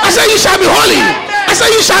 I say, you shall be holy. I say,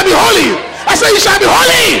 you shall be holy. I say, you shall be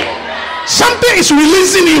holy. Something is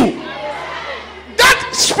releasing you.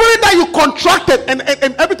 That spirit that you contracted, and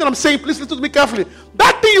everything I'm saying, please listen to me carefully.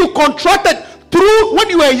 That thing you contracted through when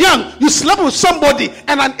you were young, you slept with somebody,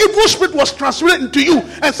 and an evil spirit was transferred into you.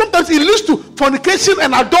 And sometimes it leads to fornication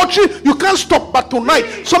and adultery. You can't stop. But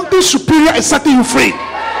tonight, something superior is setting you free.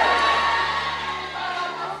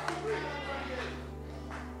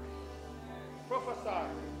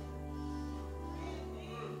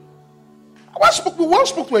 We once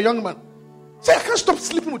spoke to a young man. Say, I can't stop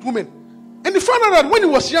sleeping with women. And he found out that when he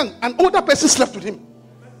was young, an older person slept with him.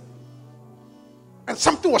 And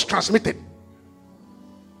something was transmitted.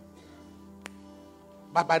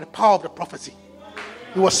 But by the power of the prophecy,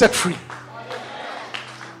 he was set free.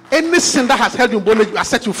 Any sin that has held you in bondage, I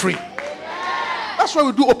set you free. That's why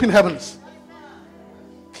we do open heavens.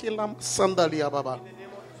 Kilam sandalia baba.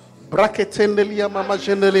 Braketendelia mama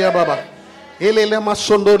jendelia baba. Elelema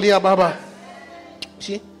sondolia baba.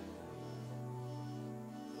 See?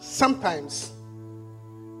 Sometimes,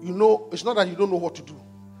 you know, it's not that you don't know what to do,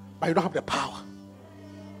 but you don't have the power.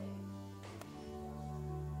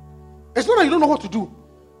 It's not that you don't know what to do,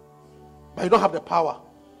 but you don't have the power.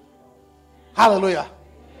 Hallelujah.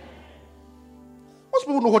 Most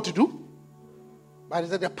people know what to do, but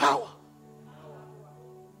it's the power.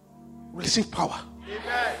 Receive power.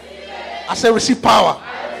 I say receive power.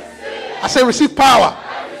 I say receive power.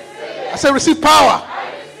 I say receive power.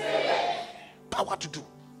 Power to do.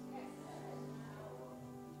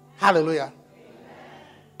 Hallelujah.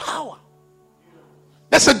 Power.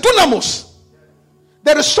 There's a dunamis.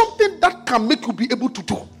 There is something that can make you be able to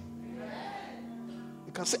do.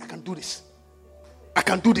 You can say, I can do this. I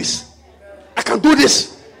can do this. I can do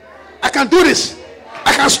this. I can do this.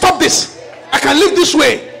 I can stop this. I can live this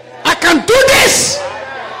way. I can do this.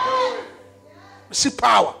 Receive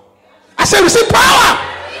power. I say receive power.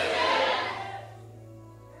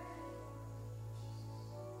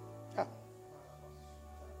 Yeah.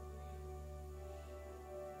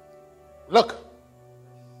 Look.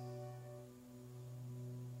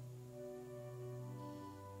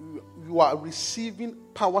 you are receiving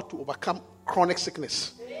power to overcome chronic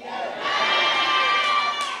sickness.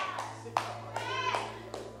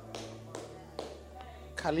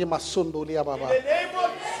 Kalima sondoli ababa.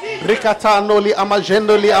 Rikatanoli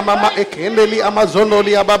amajendoli amama ekendeli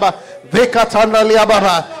amazondoli ababa. Vekatandali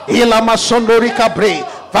ababa. Ilama sondori kabre.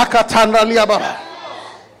 Vakatandali ababa.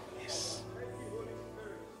 Yes.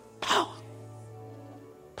 Power.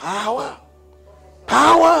 Power.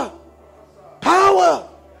 Power. Power.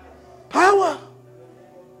 Power.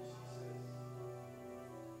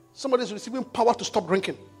 Somebody is receiving power to stop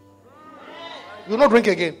drinking. You will not drink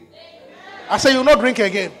again. I say you will not drink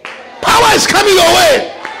again. Power is coming your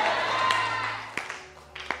way.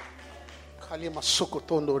 Kalima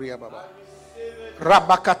sokotondoria baba.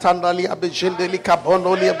 Rabakatandali abejendeli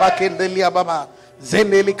kabondoli abakendeli ababa.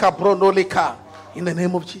 Zeneli kabrondoli ka. In the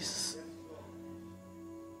name of Jesus.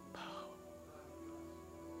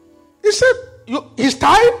 He said, he's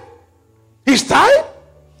tired? He's tired?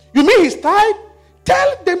 You mean he's tired?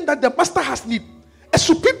 Tell them that the master has need. A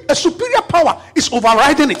superior power is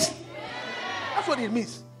overriding it. That's what it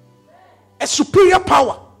means. A superior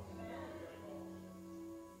power.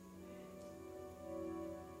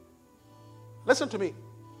 Listen to me.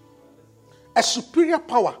 A superior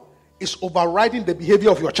power is overriding the behavior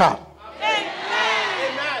of your child.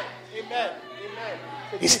 Amen. Amen.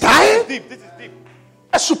 He's tired? This is deep.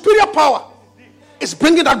 A superior power is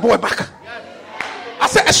bringing that boy back. I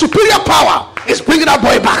said a superior power is bringing that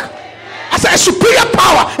boy back. I said a superior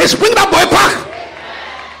power is bringing that boy back.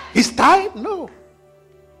 He's tired? No.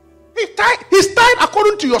 He's tired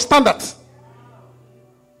according to your standards.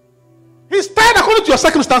 He's tired according to your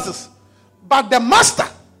circumstances. But the master,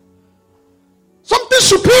 something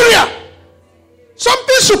superior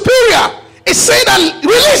is saying that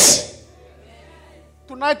release.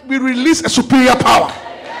 Tonight we release a superior power.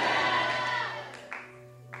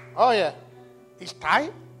 Oh yeah. He's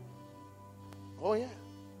tired? Oh yeah.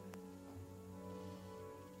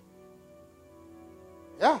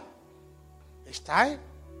 Yeah. He's tired.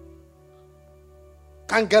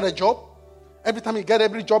 Can't get a job. Every time he gets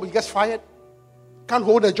every job, he gets fired. Can't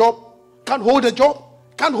hold a job. Can't hold a job.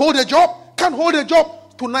 Can't hold a job. Can't hold a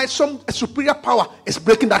job. Tonight, a superior power is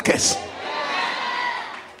breaking that curse.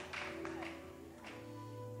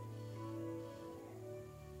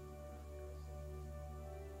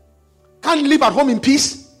 Can't live at home in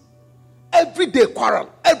peace. Everyday quarrel.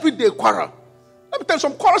 Everyday quarrel. Let me tell you,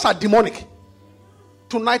 some quarrels are demonic.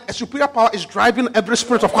 Tonight, a superior power is driving every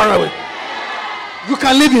spirit of quarrel away. You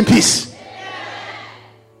can live in peace.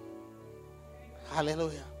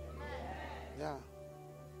 Hallelujah. Yeah.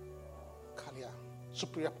 Kalia.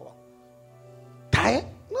 Superior power. Tired?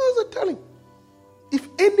 No, it's a telling. If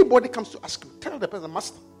anybody comes to ask you, tell the person,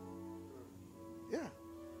 master. Yeah.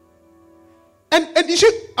 And you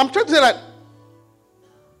see, I'm trying to say that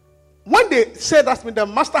when they say that when the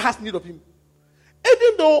master has need of him,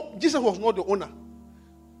 even though Jesus was not the owner,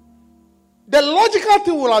 the logical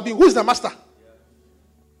thing will have been, who is the master?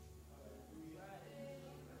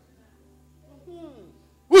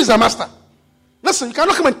 Who is the master? Listen, you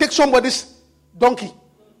cannot come and take somebody's donkey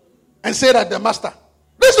and say that the master.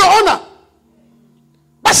 This is the owner.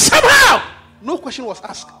 But somehow, no question was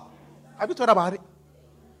asked. Have you thought about it?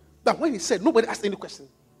 That when he said, nobody asked any question.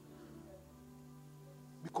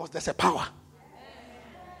 Because there's a power.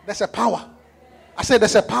 There's a power. I said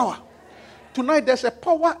there's a power. Tonight there's a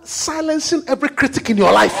power silencing every critic in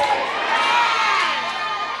your life.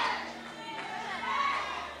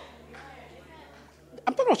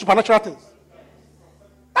 I'm talking about supernatural things.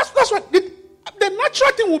 That's what the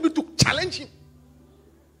natural thing will be to challenge him.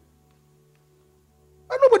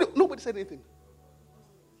 And nobody said anything.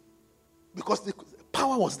 Because the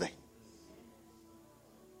power was there.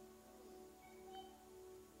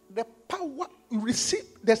 The power you receive,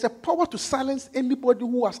 there's a power to silence anybody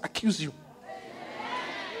who has accused you.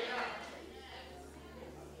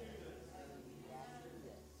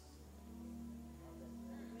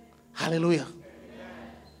 Hallelujah.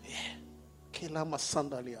 Yeah.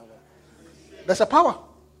 There's a power.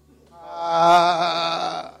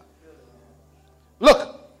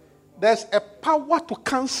 Look, there's a power to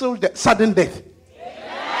cancel the sudden death.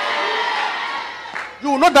 You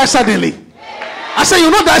will not die suddenly. I say you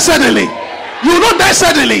will not die suddenly. You will not die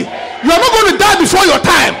suddenly. You are not going to die before your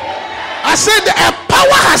time. I said a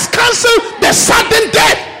power has cancelled the sudden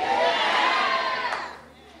death.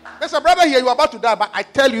 There's a brother here, you are about to die, but I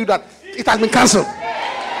tell you that it has been cancelled.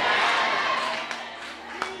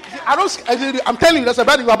 I'm telling you, there's a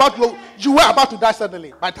brother, you were about to die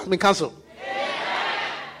suddenly, but it has been cancelled.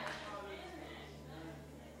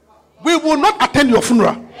 We will not attend your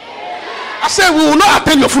funeral. I said, we will not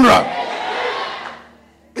attend your funeral.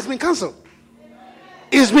 It's been cancelled.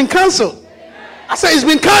 It's been cancelled. I said, it's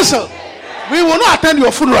been cancelled. We will not attend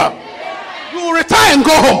your funeral. You will retire and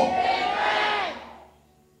go home.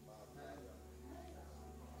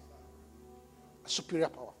 A superior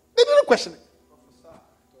power. They didn't question it.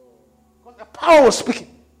 Because the power was speaking.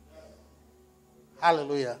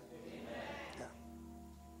 Hallelujah. Yeah.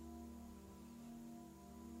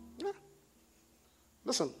 Yeah.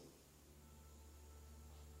 Listen.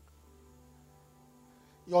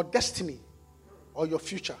 Your destiny or your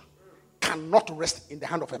future cannot rest in the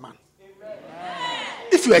hand of a man.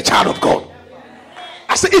 If you're a child of God.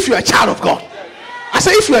 I say if you're a child of God. I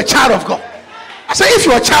say if you're a child of God. I say if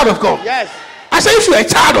you're a child of God. Yes. I say if you're a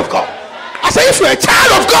child of God. I say if you're a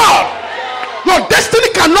child of God. Your destiny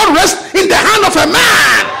cannot rest in the hand of a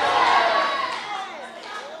man.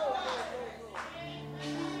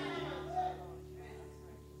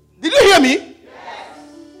 Did you hear me? Yes.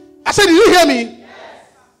 I said, did you hear me? Yes.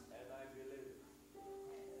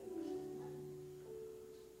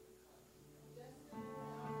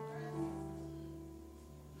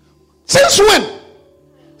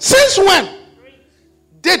 Since when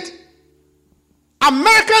did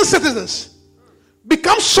American citizens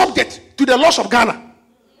become subject to the laws of Ghana?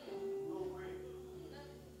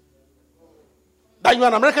 That you are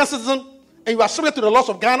an American citizen and you are subject to the laws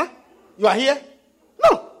of Ghana? You are here?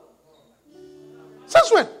 No.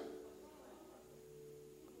 Since when?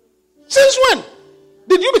 Since when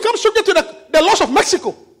did you become subject to the laws of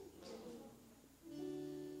Mexico?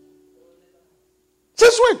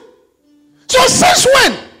 Since when? So since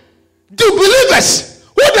when do believers,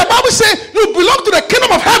 who the Bible says you belong to the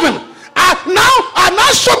kingdom of heaven, are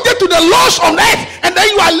now subject to the laws on earth, and then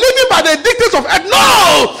you are living by the dictates of earth?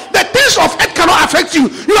 No, the things of earth cannot affect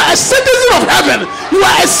you. You are a citizen of heaven. You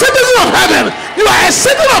are a citizen of heaven. You are a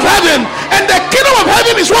citizen of heaven, and the kingdom of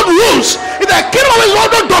heaven is what rules. The kingdom of heaven is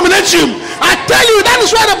what don't dominate you. I tell you, that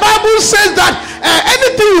is why the Bible says that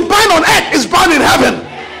anything you bind on earth is bound in heaven.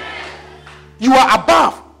 You are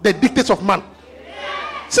above the dictates of man.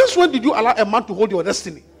 Since when did you allow a man to hold your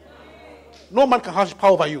destiny? No man can have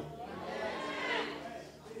power over you.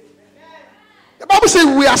 The Bible says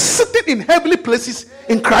we are sitting in heavenly places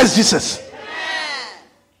in Christ Jesus.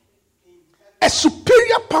 A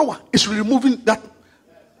superior power is removing that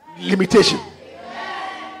limitation.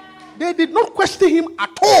 They did not question him at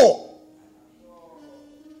all.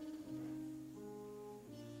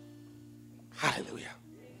 Hallelujah.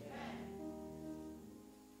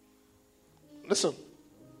 Listen,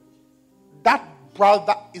 that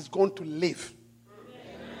brother is going to live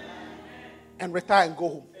and retire and go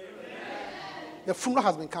home. The funeral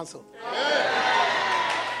has been cancelled.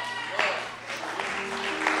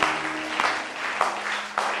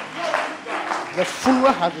 The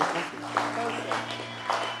funeral has been cancelled.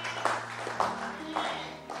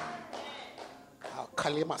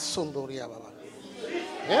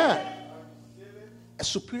 Yeah. A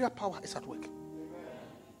superior power is at work.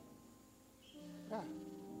 Yeah.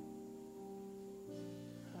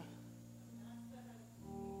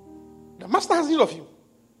 The master has need of you.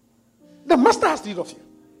 The master has need of you.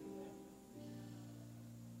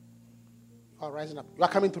 You are rising up. You are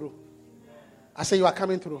coming through. I say you are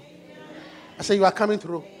coming through. I say you are coming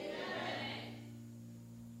through.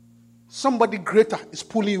 Somebody greater is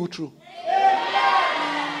pulling you through.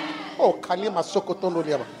 Oh, Kalima Sokotono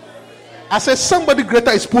Liaba. I said somebody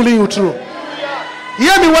greater is pulling you through.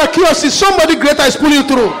 Hear me well, QFC. Somebody greater is pulling you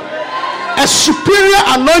through. A superior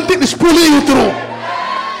anointing is pulling you through.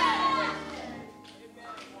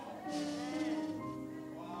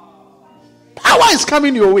 Power is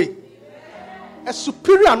coming your way. A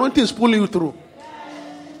superior anointing is pulling you through.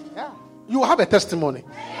 Yeah. You have a testimony.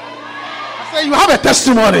 I say you have a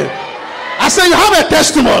testimony. I say you have a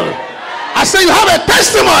testimony. I say you have a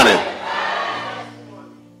testimony.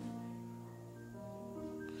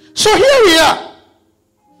 So here we are.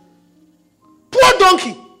 Poor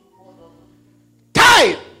donkey.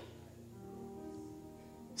 Tied.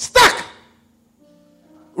 Stuck.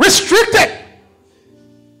 Restricted.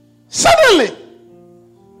 Suddenly,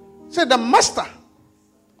 said the master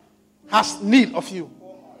has need of you.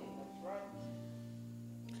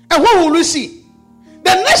 And what will we see?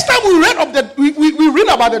 The next time we read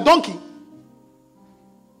about the donkey,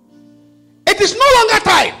 it is no longer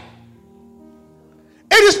tied.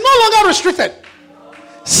 It is no longer restricted.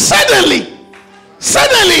 Suddenly,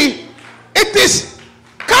 it is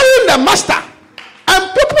carrying the master,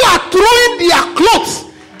 and people are throwing their clothes.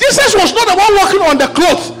 Jesus was not the one walking on the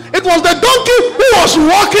clothes. It was the donkey who was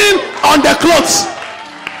walking on the clothes.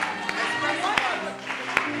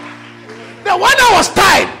 The one that was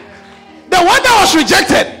tied, the was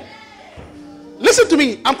rejected. Listen to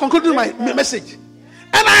me. I'm concluding my message.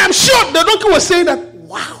 And I am sure the donkey was saying that,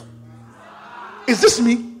 wow, is this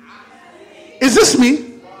me? Is this me?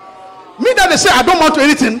 Me that they say I don't want to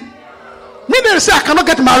anything. Me that they say I cannot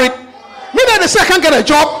get married. Me that they say I can't get a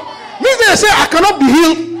job. Me that they say I cannot be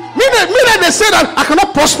healed. Me that they say that I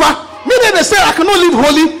cannot prosper. Me that they say I cannot live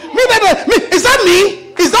holy. Is that me?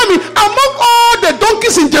 Is that me? Among all the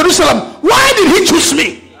donkeys in Jerusalem, why did he choose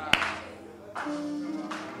me?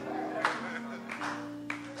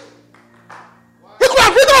 He could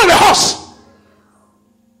have ridden on the horse.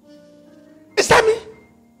 Is that me?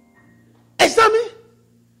 Is that me?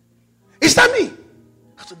 Is that me?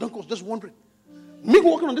 As the donkey was just wondering. Me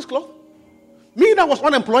walking on this cloth? Me that was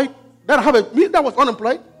unemployed? Me that was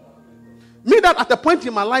unemployed? Me that at a point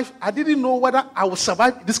in my life, I didn't know whether I would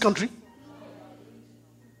survive this country?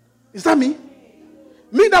 Is that me?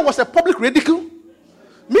 Me that was a public ridicule?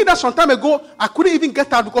 Me that some time ago, I couldn't even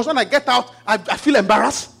get out because when I get out, I feel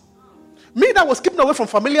embarrassed? Me that was keeping away from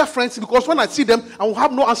familiar friends because when I see them, I will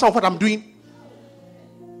have no answer of what I'm doing?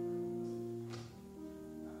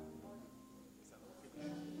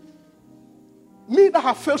 Me that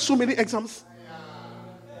have failed so many exams?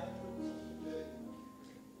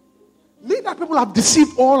 Me that people have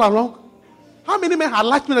deceived all along? How many men have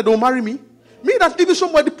liked me that don't marry me? Me that even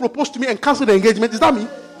somebody proposed to me and canceled the engagement? Is that me?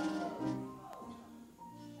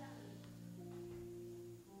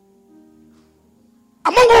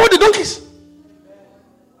 Among all the donkeys?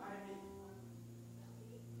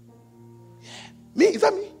 Me? Is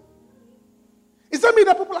that me? Is that me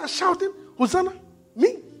that people are shouting, Hosanna?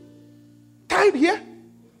 Me? Tied here?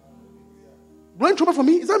 Blowing trouble for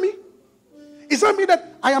me? Is that me? Is that me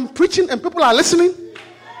that I am preaching and people are listening?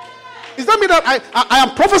 Is that me that I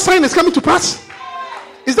am prophesying is coming to pass?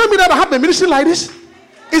 Is that me that I have a ministry like this?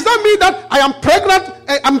 Is that me that I am pregnant?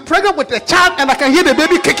 I'm pregnant with a child and I can hear the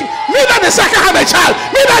baby kicking? Me that they say I can have a child?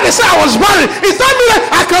 Me that they say I was married? Is that me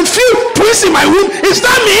that I can feel twins in my womb? Is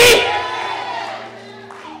that me?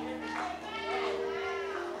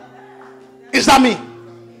 Is that me?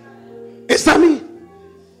 Is that me?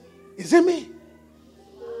 Is it me?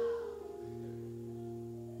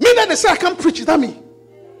 Me that they say I can't preach, is that me?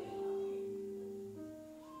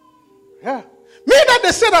 Yeah. Me that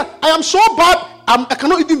they say that I am so bad, I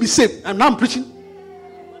cannot even be saved, and now I'm preaching.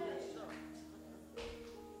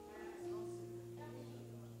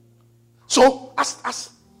 So as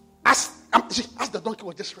the donkey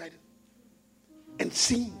was just riding and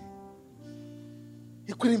seeing,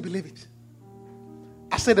 he couldn't believe it.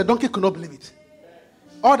 I said the donkey could not believe it.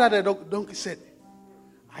 All that the donkey said,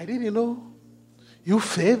 I didn't know you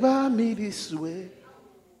favor me this way.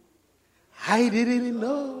 I didn't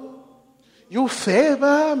know you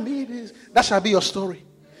favor me this. That shall be your story.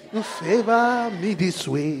 You favor me this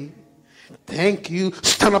way. Thank you.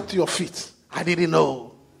 Stand up to your feet. I didn't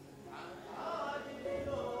know.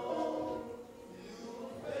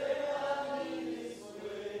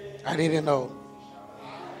 I didn't know.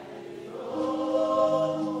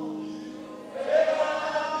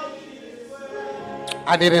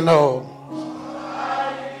 I didn't know.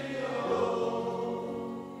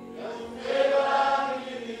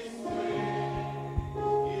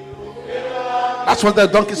 That's what the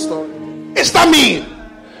donkey story. Is that me?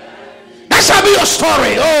 That shall be your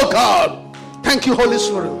story. Oh God. Thank you, Holy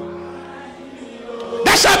Spirit.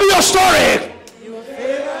 That shall be your story.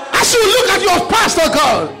 As you look at your past, oh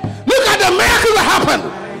God, look at the miracle that happened.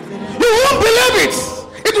 You won't believe it.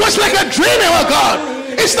 It was like a dream, oh God.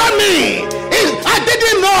 It's not me. I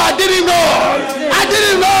didn't know.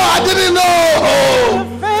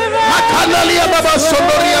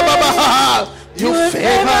 You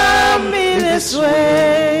favor me this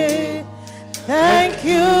way. Thank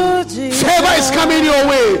you, Jesus. Favor is coming your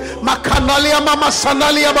way. Makanalia mama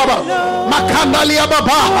sanalia baba. Makanalia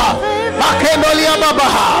baba. Makanalia baba.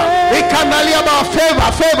 Ikanalia baba. Favor.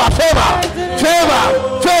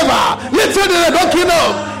 Little did the donkey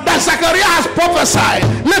know that Zachariah has prophesied.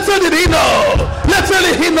 Little did he know.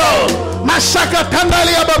 Masaka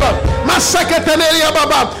tandalia baba. Masaka tandalia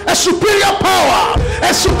baba. A superior power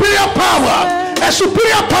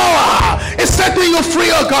is setting you free,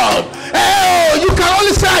 oh God. Oh, you can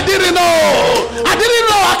only say, I didn't know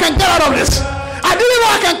I can get out of this. I didn't know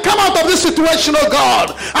I can come out of this situation, oh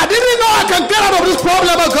God. I didn't know I can get out of this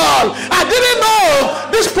problem, oh God. I didn't know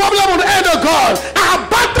this problem would end, oh God. I have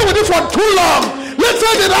battled with it for too long.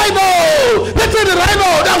 Little did I know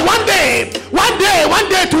that one day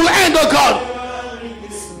it will end, oh God.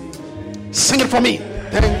 Sing it for me.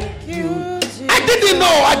 Thank you. I didn't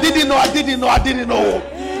know.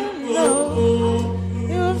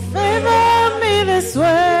 You favor me this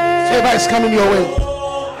way. favor is coming your way.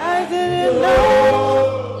 I didn't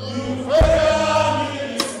know.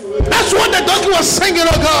 That's what the donkey was singing,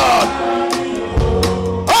 oh God.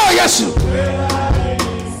 Oh, yes.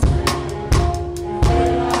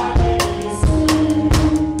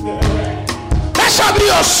 That shall be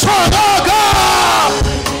your song, oh God.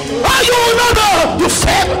 Oh, you will not know. You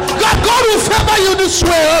favor. God will favor you this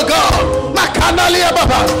way, oh God. Makanalia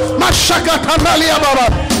Baba. Mashakatanalia Baba.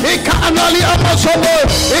 Ikanalia Mazomo.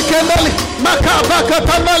 Ikanali.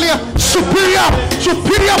 Makabakatanalia.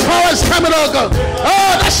 Superior power is coming, oh God.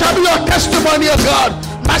 Oh, that shall be your testimony, oh God.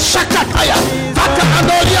 Mashakataya.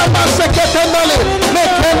 Fakanalia Masekatanalia.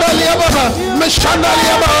 Mekanalia Baba.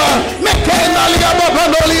 Meshanalia Baba. Mekanalia Baba.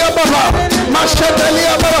 Nolia Baba.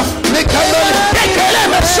 Mashanalia Baba. Mekanalia.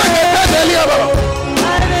 Mekanalia Baba. I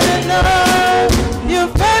didn't know. You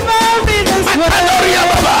favor me this way.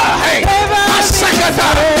 Hey,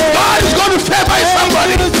 God is going to favor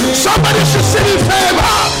somebody. Somebody should see in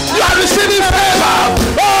favor. You are receiving favor.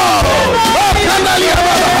 Oh, Kanalia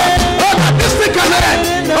Baba. Oh, that this thing can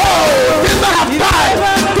end. Oh, this not have died.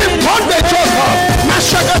 This bondage, oh God.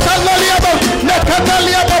 Mashakatanalia Baba.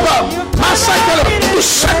 Nekanalia Baba. Massacre to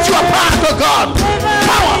set you apart, oh God.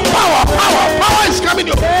 Power is coming.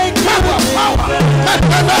 Power.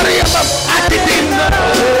 I didn't know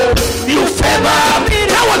you favor.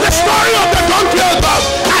 That was the story of the donkey, oh God.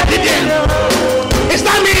 I didn't. Is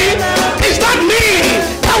that me?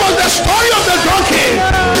 That was the story of the donkey.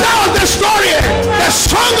 That was the story. The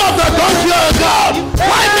song of the donkey, oh God.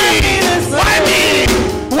 Why me?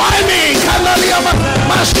 Kanaliama,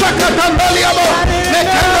 Mashakatandaliama,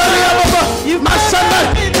 Nekandaliama, Masana,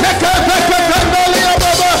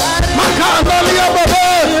 Nekandaliama, Makandaliama,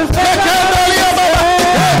 Nekandaliama,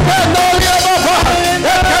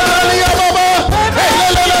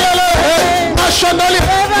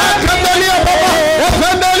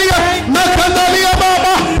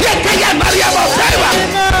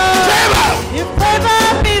 You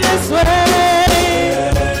favor me this way.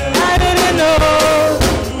 I didn't know.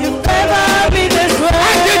 You favor me this way. I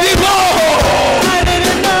didn't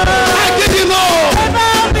know.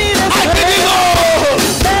 Favor me this way.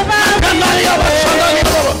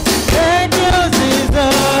 Thank you,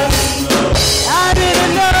 Jesus. I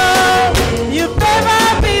didn't know. You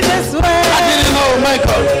favor me this way. I didn't know,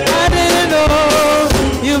 Michael. I didn't know.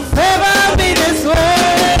 You favor me this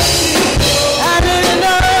way. I didn't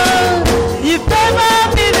know. You favor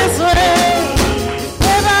me this way.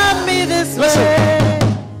 Favor me this way.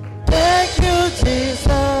 Thank you, Jesus.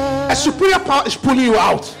 A superior power is pulling you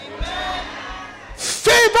out.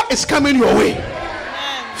 Favor is coming your way.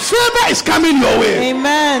 Favor is coming your way.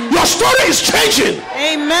 Amen. Your story is changing.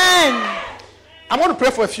 Amen. I want to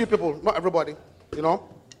pray for a few people, not everybody, you know.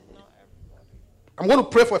 I'm going to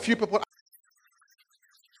pray for a few people.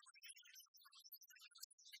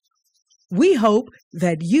 We hope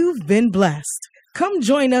that you've been blessed. Come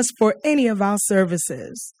join us for any of our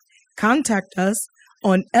services. Contact us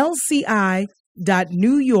on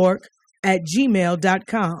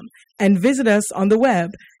lci.newyork@gmail.com and visit us on the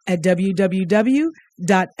web at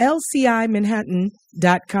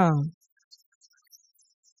www.lcimanhattan.com.